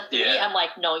me, as a 3, yeah. I'm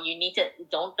like, no, you need to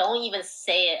don't even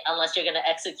say it unless you're gonna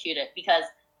execute it, because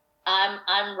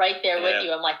I'm right there with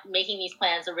you. I'm making these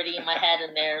plans already in my head,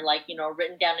 and they're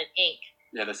written down in ink.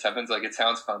 Yeah, the 7's it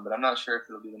sounds fun, but I'm not sure if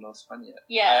it'll be the most fun yet.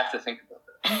 Yeah, I have to think about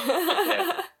it.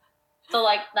 Yeah. So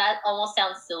that almost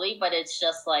sounds silly, but it's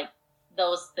just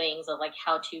those things of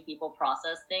how 2 people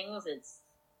process things.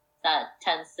 That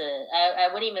tends to I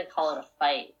wouldn't even call it a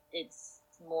fight. It's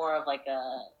more of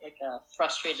a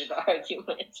frustrated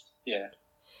argument. Yeah.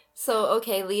 So,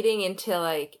 okay, leading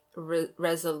into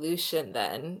resolution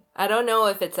then. I don't know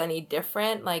if it's any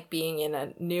different being in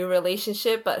a new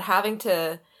relationship, but having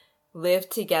to live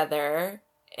together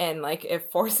and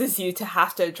it forces you to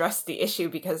have to address the issue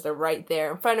because they're right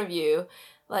there in front of you.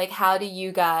 How do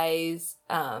you guys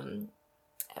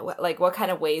what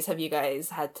kind of ways have you guys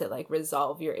had to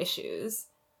resolve your issues?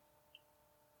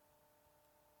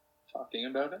 Talking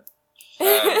about it?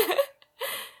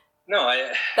 No,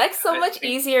 that's so much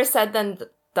easier said than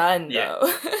done, yeah.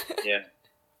 though. Yeah.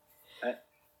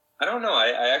 I don't know.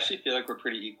 I actually feel like we're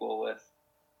pretty equal with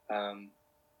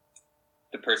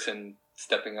the person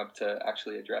stepping up to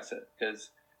actually address it,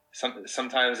 because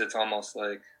sometimes it's almost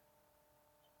like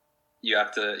you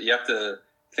have to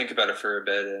think about it for a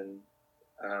bit, and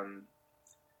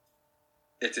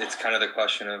it's kind of the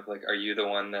question of are you the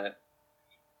one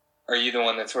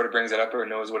that sort of brings it up or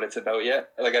knows what it's about yet?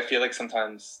 I feel like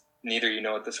sometimes neither you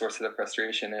know what the source of the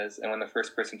frustration is, and when the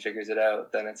first person figures it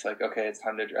out, then it's okay, it's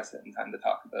time to address it and time to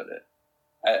talk about it.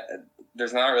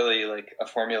 There's not really a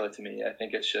formula to me. I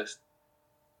think it's just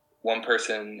one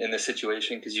person in the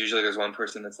situation, because usually there's one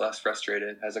person that's less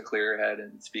frustrated, has a clearer head,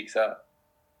 and speaks up,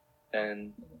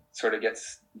 and sort of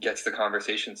gets the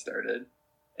conversation started.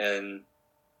 And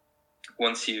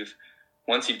once you've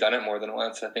done it more than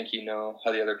once, I think you know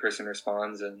how the other person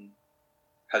responds and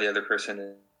how the other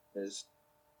person is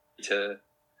to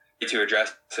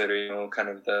address it, or kind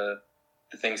of the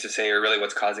things to say, or really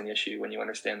what's causing issue when you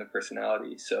understand the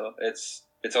personality. So it's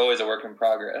always a work in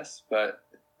progress, but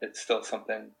it's still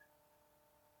something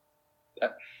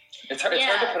that it's hard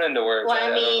to put into words. Well,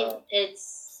 I mean, it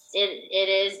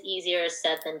is easier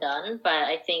said than done, but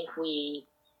I think we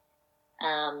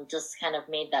just kind of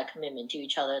made that commitment to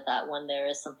each other that when there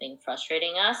is something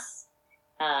frustrating us,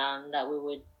 that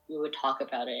we would talk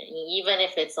about it. Even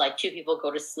if it's 2 people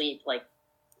go to sleep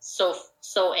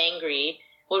so angry,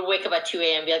 would wake up at 2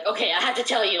 a.m. and be okay, I have to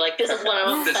tell you, this is what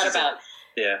I'm upset about.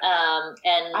 Yeah.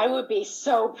 And I would be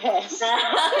so pissed.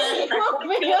 You woke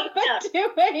me up at 2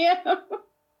 a.m.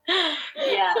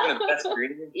 Yeah. The best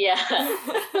greeting. Yeah.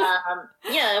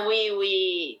 Yeah.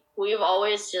 We've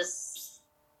always just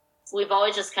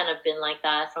kind of been like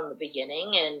that from the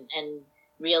beginning, and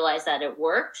realized that it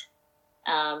worked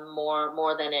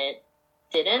more than it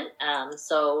didn't.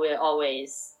 So we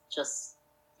always just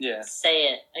say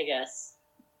it, I guess.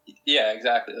 Yeah,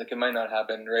 exactly. It might not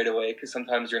happen right away, because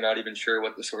sometimes you're not even sure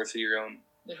what the source of your own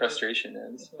frustration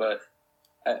is. Mm-hmm. But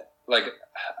I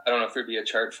don't know if there'd be a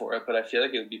chart for it, but I feel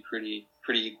like it would be pretty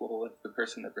equal with the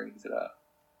person that brings it up.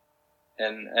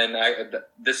 And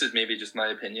this is maybe just my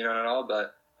opinion on it all,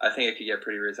 but I think it could get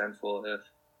pretty resentful if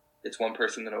it's one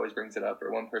person that always brings it up,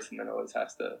 or one person that always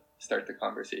has to start the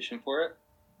conversation for it.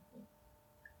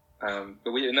 But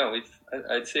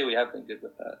I'd say we have been good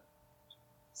with that.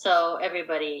 So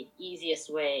everybody, easiest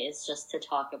way is just to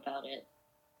talk about it.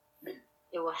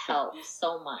 it will help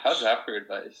so much. How's that for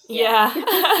advice? Yeah.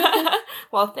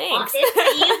 Well, thanks. It's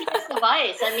the easiest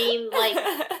advice. I mean, like,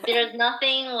 there's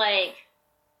nothing like,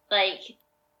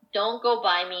 don't go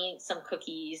buy me some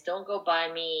cookies. Don't go buy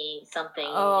me something.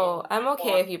 Oh, I'm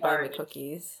okay if you buy me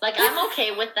cookies. Like, I'm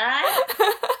okay with that.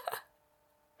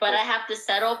 But I have to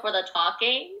settle for the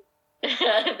talking. There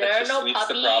are no puppies.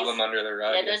 The problem under the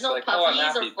rug. Yeah, there's no like, puppies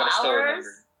happy, or flowers.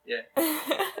 Yeah.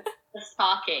 Just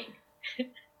talking.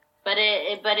 But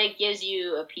it gives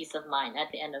you a peace of mind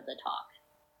at the end of the talk.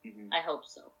 Mm-hmm. I hope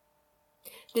so.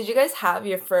 Did you guys have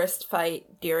your first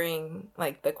fight during,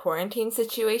 like, the quarantine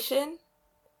situation?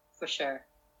 For sure.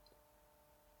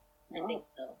 I think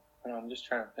so. I'm just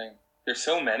trying to think. There's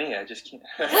so many, I just can't.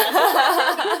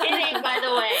 Kidding, by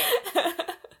the way.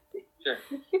 Sure.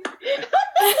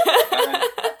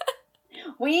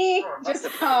 We just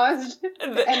caused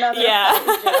another yeah.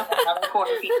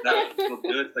 That will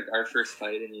do. It's like our first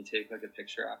fight, and you take like a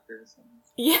picture after or something.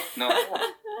 Yeah. No,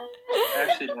 I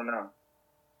actually don't know.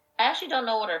 I actually don't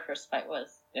know what our first fight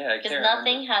was. Yeah, because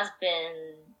nothing has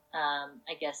been,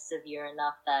 I guess, severe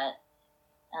enough that.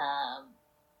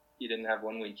 You didn't have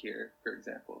 1 week here, for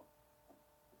example.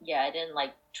 Yeah, I didn't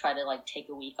like try to like take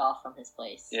a week off from his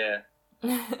place. Yeah. It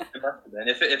must have been.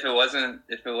 If it wasn't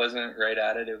right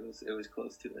at it, it was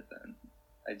close to it. Then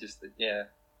I just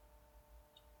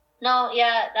No,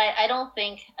 yeah, I don't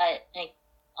think I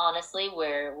honestly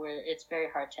where it's very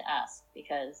hard to ask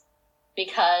because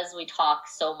we talk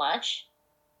so much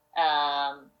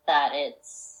that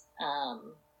it's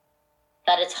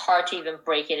hard to even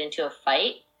break it into a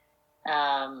fight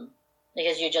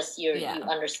because you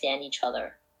understand each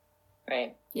other.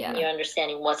 Right. Yeah. You're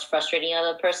understanding what's frustrating the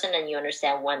other person, and you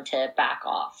understand when to back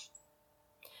off.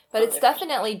 But it's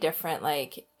definitely different.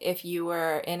 Like if you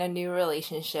were in a new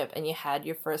relationship and you had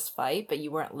your first fight, but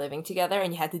you weren't living together,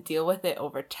 and you had to deal with it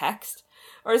over text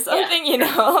or something. Yeah. You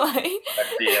know, like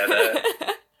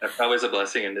that probably was a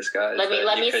blessing in disguise.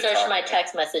 Let me search my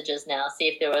text messages now. See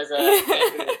if there was a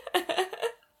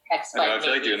text fight. I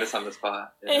feel like doing this on the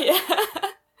spot. Yeah.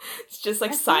 It's just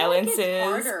like silences. Like it's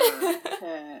harder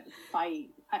to fight.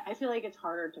 I feel like it's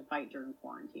harder to fight during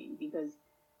quarantine because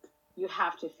you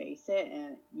have to face it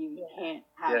and you can't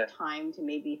have time to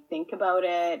maybe think about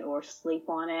it or sleep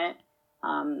on it.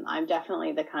 I'm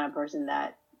definitely the kind of person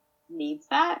that needs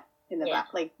that in the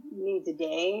back, like needs a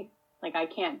day. Like I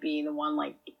can't be the one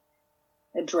like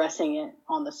addressing it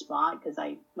on the spot because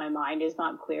my mind is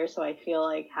not clear. So I feel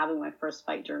like having my first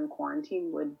fight during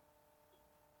quarantine would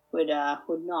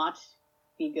not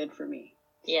be good for me.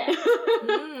 Yeah.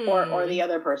 or the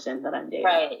other person that I'm dating.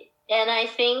 Right. And I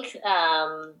think in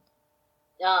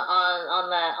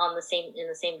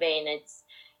the same vein, it's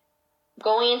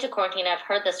going into quarantine. I've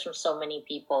heard this from so many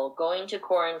people. Going to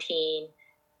quarantine,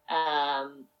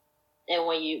 and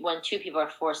when two people are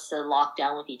forced to lock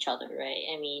down with each other, right?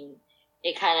 I mean,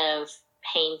 it kind of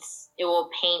will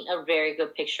paint a very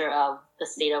good picture of the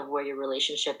state of where your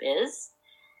relationship is.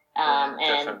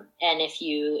 And if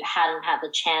you hadn't had the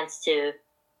chance to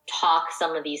talk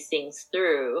some of these things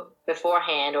through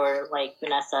beforehand, or like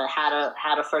Vanessa had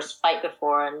a first fight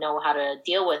before and know how to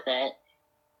deal with it,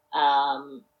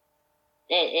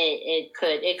 it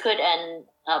could end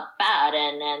up bad.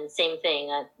 And same thing,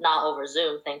 not over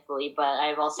Zoom, thankfully, but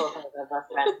I've also heard of a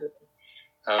friend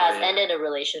who has ended a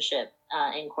relationship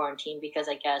in quarantine because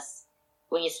I guess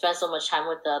when you spend so much time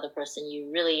with the other person,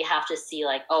 you really have to see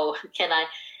like, oh, can I?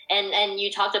 And you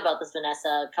talked about this,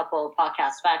 Vanessa, a couple of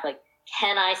podcasts back. Like,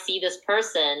 can I see this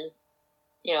person,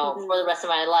 for the rest of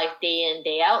my life, day in,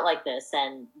 day out like this?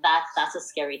 And that's a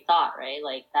scary thought, right?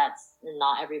 Like, that's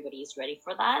not everybody's ready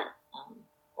for that,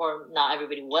 or not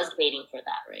everybody was waiting for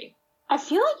that, right? I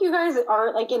feel like you guys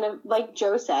are like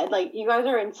Joe said, like you guys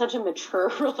are in such a mature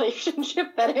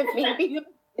relationship that it maybe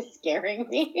is scaring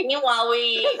me. Meanwhile,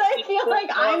 because I feel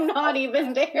like I'm not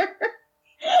even there.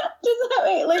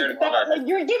 Just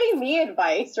you're giving me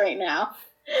advice right now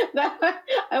that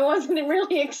I wasn't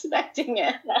really expecting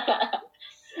it. I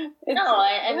mean,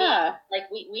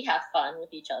 like we have fun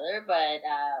with each other, but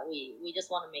we just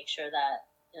want to make sure that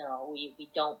we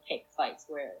don't pick fights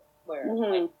where it's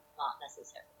not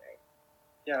necessary. Right?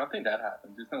 Yeah, I don't think that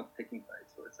happens. There's no picking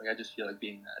fights, so it's like I just feel like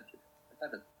being mad.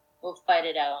 We'll fight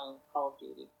it out on Call of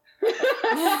Duty.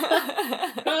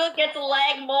 Who gets a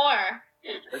leg more?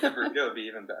 Like a burrito would be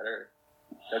even better.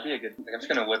 That'd be a good. Like, I'm just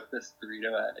gonna whip this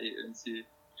burrito at you and see.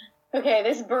 Okay,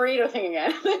 this burrito thing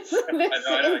again. This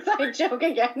inside joke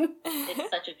again. It's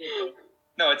such a good game.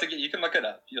 No, it's you can look it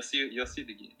up. You'll see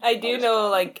the game. I do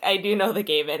know the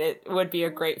game, and it would be a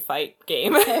great fight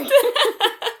game. Okay.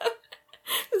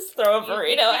 Just throw a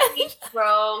burrito at you.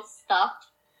 Throw stuffed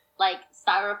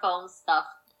styrofoam stuffed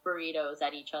burritos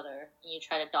at each other, and you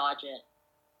try to dodge it.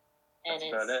 That's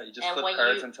about it. You just flip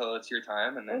cards until it's your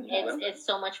time, and then it's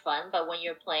so much fun. But when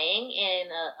you're playing in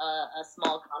a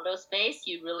small condo space,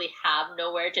 you really have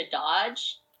nowhere to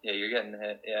dodge. Yeah, you're getting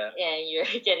hit. Yeah, and you're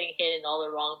getting hit in all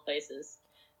the wrong places.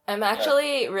 I'm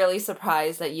actually really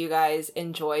surprised that you guys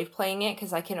enjoyed playing it,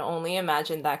 because I can only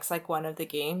imagine that's like one of the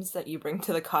games that you bring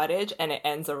to the cottage and it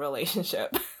ends a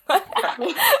relationship. 2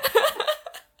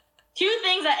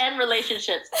 things that end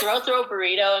relationships: throw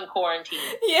burrito and quarantine.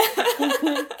 Yeah.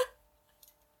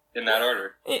 In that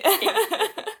order.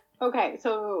 Okay,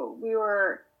 so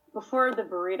before the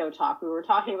burrito talk, we were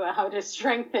talking about how to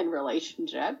strengthen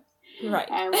relationships. Right.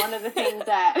 And one of the things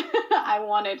that I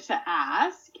wanted to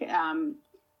ask,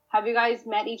 have you guys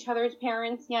met each other's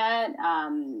parents yet?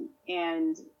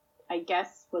 And I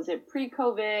guess, was it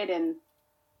pre-COVID? And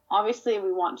obviously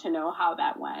we want to know how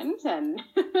that went. And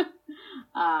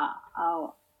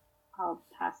I'll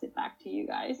pass it back to you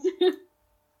guys.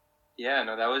 Yeah,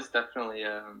 no, that was definitely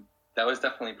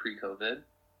pre-COVID.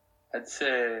 I'd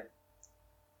say,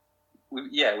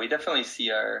 we definitely see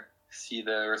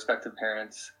the respective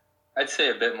parents. I'd say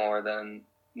a bit more than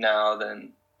now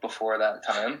than before that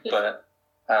time, but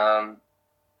it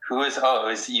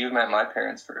was you met my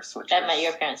parents first, I met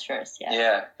your parents first, yeah.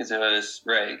 Yeah, because it was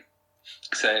right.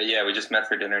 So yeah, we just met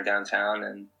for dinner downtown,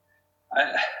 and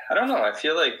I don't know. I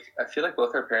feel like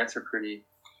both our parents are pretty.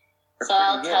 So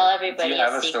I'll tell everybody. Do you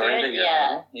have a secret? story that you're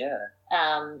yeah. Yeah.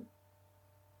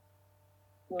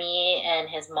 Me and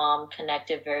his mom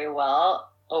connected very well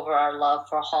over our love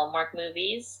for Hallmark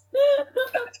movies.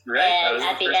 That's right. And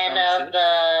at the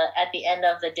end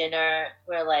of the dinner,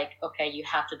 we're like, okay, you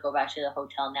have to go back to the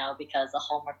hotel now because the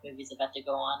Hallmark movie is about to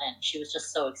go on, and she was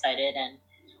just so excited, and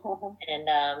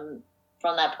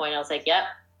from that point, I was like, yep,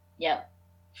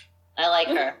 I like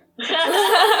her.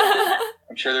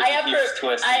 I'm sure there's a huge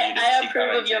twist. I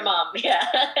approve of your mom, yeah,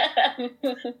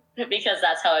 because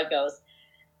that's how it goes.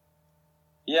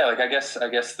 Yeah, like I guess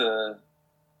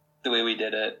the way we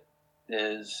did it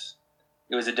is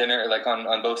it was a dinner like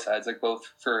on both sides, like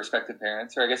both for respective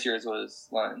parents, or I guess yours was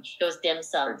lunch. It was dim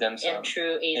sum in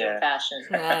true Asian fashion.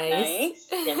 Nice.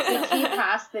 Did he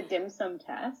pass the dim sum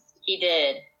test? He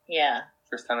did. Yeah.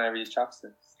 First time I ever used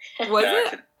chopsticks. Was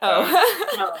it? Oh.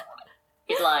 No.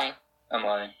 He's lying. I'm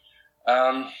lying.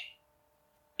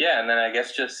 Yeah, and then I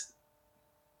guess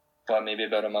maybe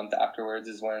about a month afterwards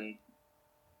is when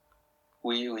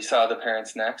we saw the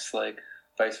parents next, like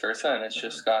vice versa, and it's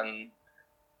just gotten,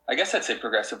 I guess I'd say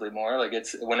progressively more. Like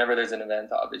it's whenever there's an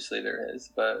event, obviously there is,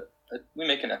 but we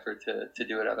make an effort to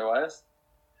do it otherwise.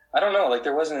 I don't know, like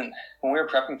there wasn't, when we were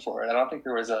prepping for it, I don't think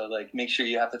there was a, like, make sure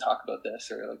you have to talk about this,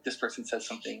 or like this person said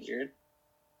something weird.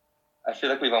 I feel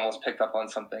like we've almost picked up on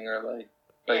something, or like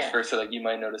vice versa, like you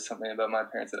might notice something about my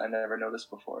parents that I never noticed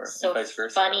before, so and vice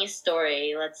versa. Funny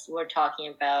story, we're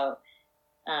talking about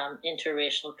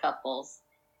interracial couples.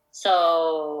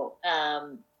 So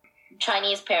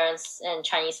Chinese parents and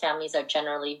Chinese families are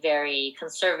generally very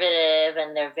conservative,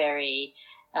 and they're very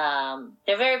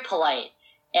polite.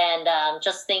 And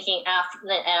just thinking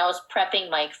and I was prepping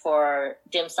Mike for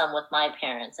dim sum with my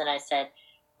parents, and I said,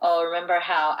 "Oh, remember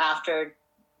how after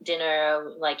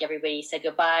dinner, like everybody said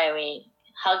goodbye, we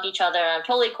hugged each other? I'm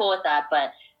totally cool with that,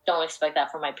 but don't expect that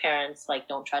from my parents. Like,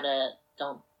 don't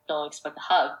expect a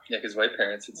hug." Yeah, because white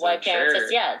parents, it's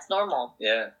it's normal.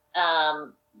 Yeah.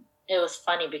 It was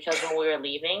funny because when we were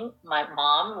leaving, my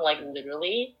mom like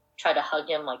literally tried to hug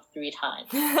him like 3 times,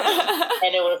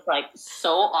 and it was like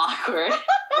so awkward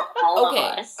for all of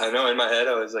us. I know, in my head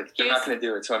I was like, they're not going to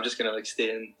do it, so I'm just going to like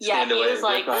stand away. He was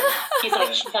like, he's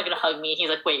like, she's not going to hug me. He's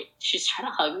like, wait, she's trying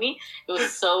to hug me? It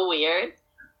was so weird.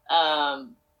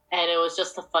 And it was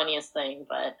just the funniest thing,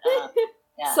 but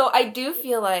yeah. So I do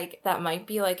feel like that might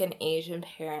be like an Asian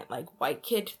parent, like white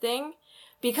kid thing,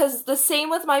 because the same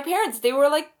with my parents. They were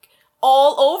like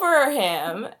all over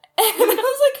him, and I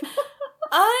was like,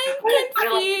 I'm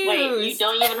confused. Like, wait, you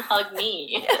don't even hug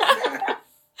me.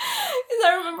 Because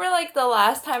I remember like the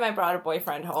last time I brought a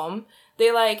boyfriend home,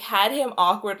 they like had him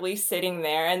awkwardly sitting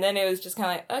there, and then it was just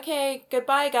kind of like, okay,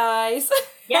 goodbye guys.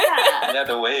 Yeah. Yeah,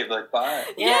 the wave, like bye.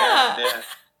 Yeah.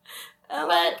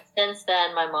 But since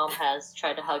then, my mom has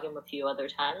tried to hug him a few other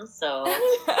times, so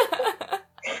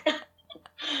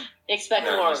expect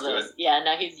more of those. Yeah,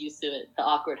 now he's used to it, the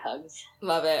awkward hugs.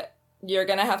 Love it. You're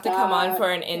going to have to come on for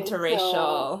an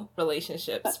interracial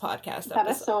relationships podcast episode. That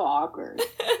is so awkward.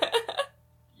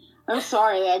 I'm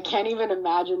sorry, I can't even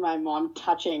imagine my mom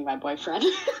touching my boyfriend.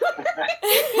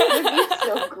 It would be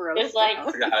so gross. It's like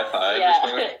Like a high five.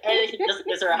 yeah, and he just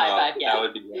gives her a high five. Yeah, That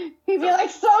would be good. He'd be like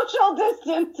social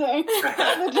distancing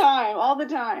all the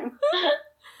time.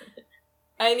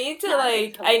 I need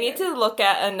to look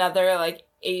at another like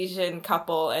Asian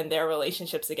couple and their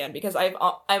relationships again because I'm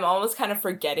almost kind of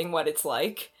forgetting what it's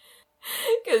like.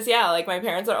 Because yeah, like my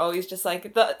parents are always just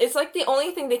like it's like the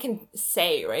only thing they can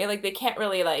say, right? Like they can't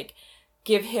really like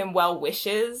give him well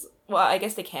wishes. Well, I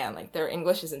guess they can. Like their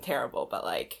English isn't terrible, but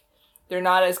like they're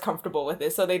not as comfortable with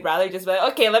it, so they'd rather just be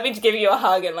like, okay, let me just give you a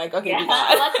hug and like, okay, yeah. be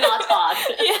gone. Let's not talk.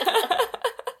 Yeah.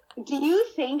 Do you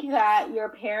think that your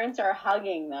parents are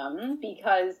hugging them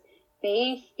because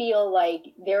they feel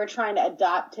like they're trying to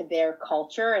adapt to their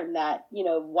culture and that, you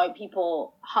know, white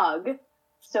people hug,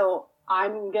 so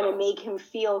I'm going to make him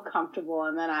feel comfortable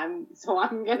and then I'm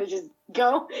going to just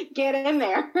go get in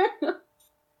there.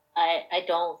 I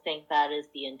don't think that is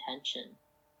the intention.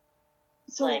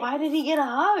 So like, why did he get a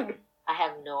hug? I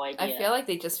have no idea. I feel like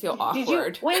they just feel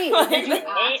awkward. Did you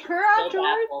ask her So afterwards?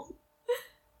 baffled.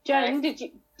 Jen,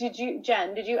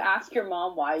 did you ask your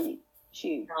mom why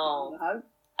she No. hugged?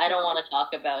 I don't want to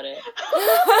talk about it.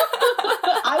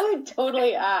 I would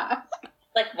totally ask.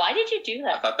 Like, why did you do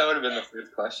I that? thought that would have been the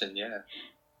first question, yeah.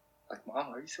 Like, Mom,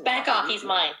 why are you so Back off, he's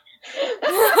mine.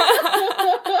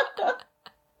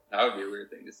 That would be a weird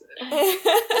thing to say.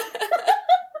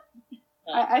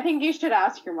 I think you should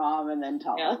ask your mom and then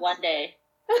tell Yeah, us. one day.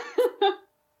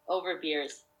 Over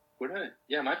beers. Would I?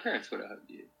 Yeah, my parents would have hugged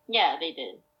you. Yeah, they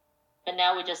did. But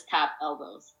now we just tap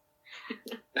elbows.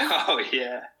 Oh,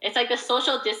 yeah. It's like the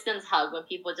social distance hug when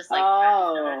people just like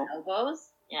Oh. tap their elbows.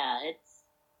 Yeah, it's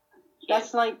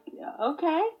That's like,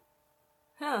 okay.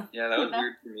 Huh. Yeah, that was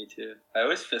weird for me, too. I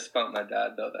always fist bump my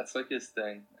dad, though. That's, like, his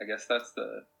thing. I guess that's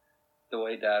the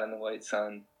white dad and the white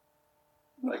son.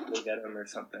 Like, look at him or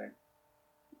something.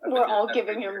 We're all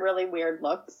giving him really weird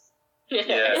looks.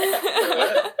 Yeah.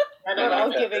 What? We're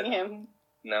all giving him.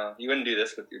 No, you wouldn't do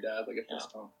this with your dad, like a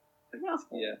fist bump. No.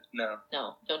 Yeah, no.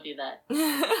 No, don't do that.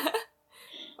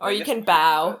 Or I you guess can we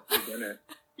bow. do that for dinner.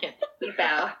 You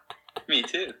bow. Me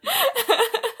too.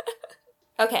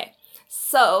 Okay,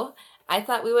 so I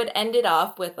thought we would end it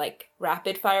off with like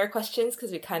rapid fire questions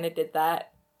because we kind of did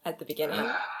that at the beginning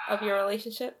of your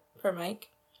relationship for Mike.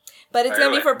 But it's Fire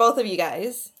going to be away. for both of you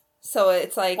guys. So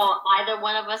it's like Well, either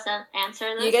one of us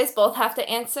answer this? you guys both have to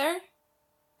answer.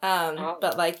 Oh.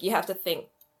 But like you have to think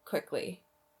quickly.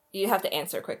 You have to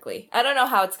answer quickly. I don't know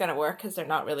how it's going to work because they're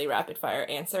not really rapid fire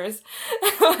answers.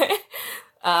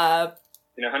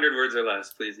 100 words or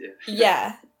less, please, yeah.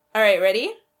 Yeah. All right,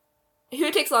 ready? Who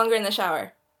takes longer in the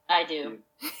shower? I do.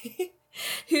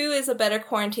 Who is a better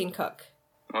quarantine cook?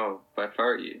 Oh, by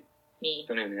far you. Me.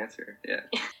 Don't even answer. Yeah.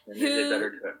 And Who- they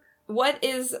better cook. What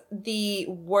is the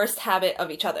worst habit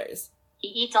of each other's? He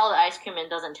eats all the ice cream and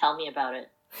doesn't tell me about it.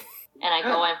 And I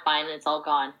go and find it's all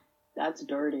gone. That's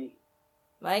dirty.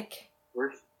 Mike?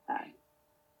 Worst. Hi.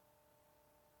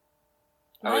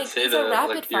 I would Mike, say it's a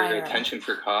rapid like your fire. attention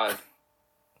for COD.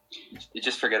 You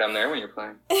just forget I'm there when you're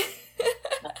playing.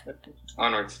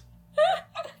 Onwards.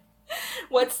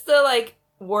 What's the like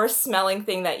worst smelling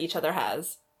thing that each other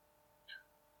has?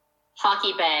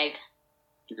 Hockey bag.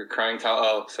 You're crying towel.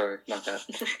 Oh, sorry, not that.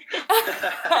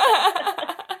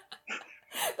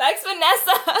 Thanks,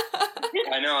 Vanessa.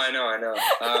 I know.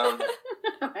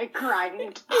 I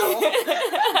cried towel.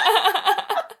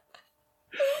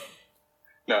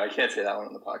 No, I can't say that one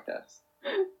on the podcast.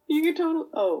 You can totally.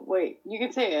 Oh wait, you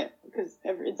can say it because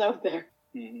it's out there.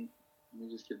 Mm-hmm. Let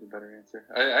me just give a better answer.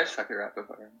 I suck at rapid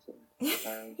fire.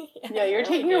 So, Yeah, you're I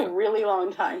taking do. a really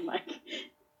long time, Mike.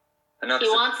 I know He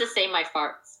wants to say my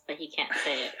farts, but he can't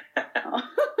say it.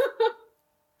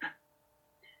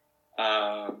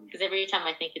 Because every time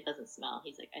I think it doesn't smell,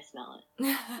 he's like, I smell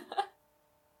it.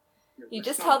 You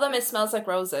just tell them it smells like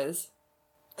roses.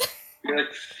 Your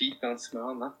like feet don't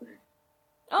smell nothing.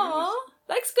 Aw,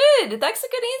 that's good. That's a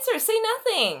good answer. Say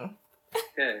nothing.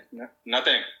 Okay,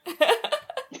 nothing.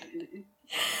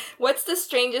 What's the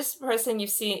strangest person you've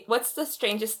seen? What's the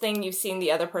strangest thing you've seen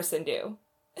the other person do?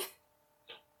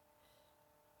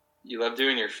 You love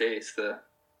doing your face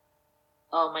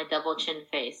Oh, my double chin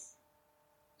face.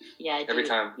 Yeah, I do. every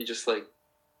time. You just like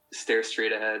stare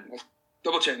straight ahead, like,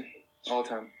 double chin all the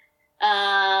time.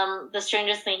 The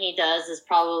strangest thing he does is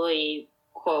probably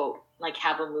quote, like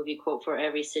have a movie quote for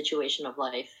every situation of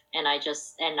life. And I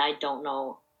don't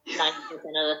know 90% of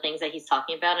the things that he's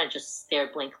talking about, and I just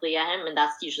stare blankly at him, and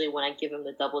that's usually when I give him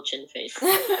the double chin face.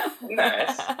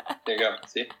 Nice. There you go.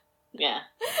 See? Yeah.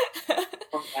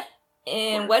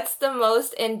 And what's the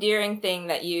most endearing thing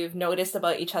that you've noticed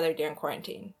about each other during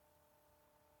quarantine?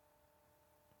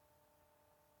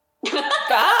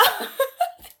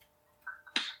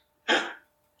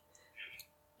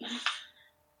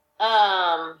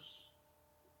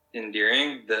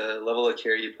 Endearing, the level of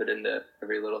care you put into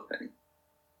every little thing.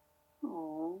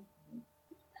 Aww.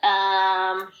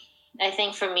 I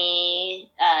think for me,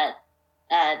 at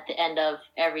the end of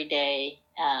every day,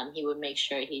 he would make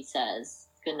sure he says,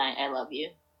 "Good night, I love you,"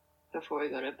 before we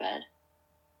go to bed.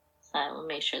 So I will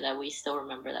make sure that we still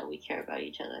remember that we care about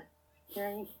each other.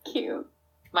 Very cute.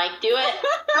 Mike, do it.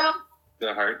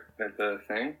 The heart, the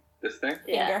thing, this thing.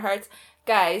 Finger hearts.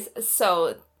 Guys,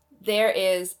 so there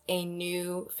is a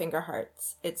new finger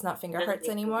hearts. It's not finger hearts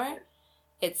anymore.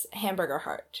 It's hamburger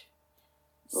heart.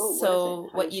 Ooh, so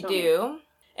what you do,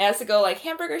 it has to go like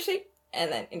hamburger shape,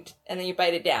 and then you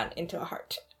bite it down into a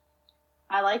heart.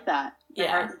 I like that. The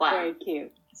heart's flat. Very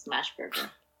cute. Smash burger.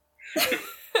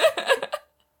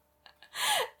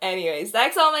 Anyways,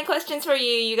 that's all my questions for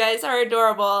you. You guys are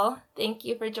adorable. Thank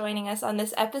you for joining us on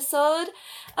this episode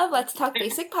of Let's Talk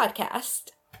Basic Podcast.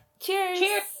 Cheers.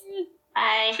 Cheers.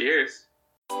 Bye. Cheers.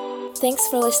 Thanks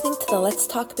for listening to the Let's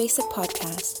Talk Basic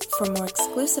podcast. For more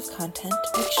exclusive content,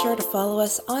 make sure to follow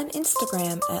us on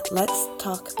Instagram at Let's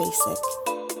Talk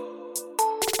Basic.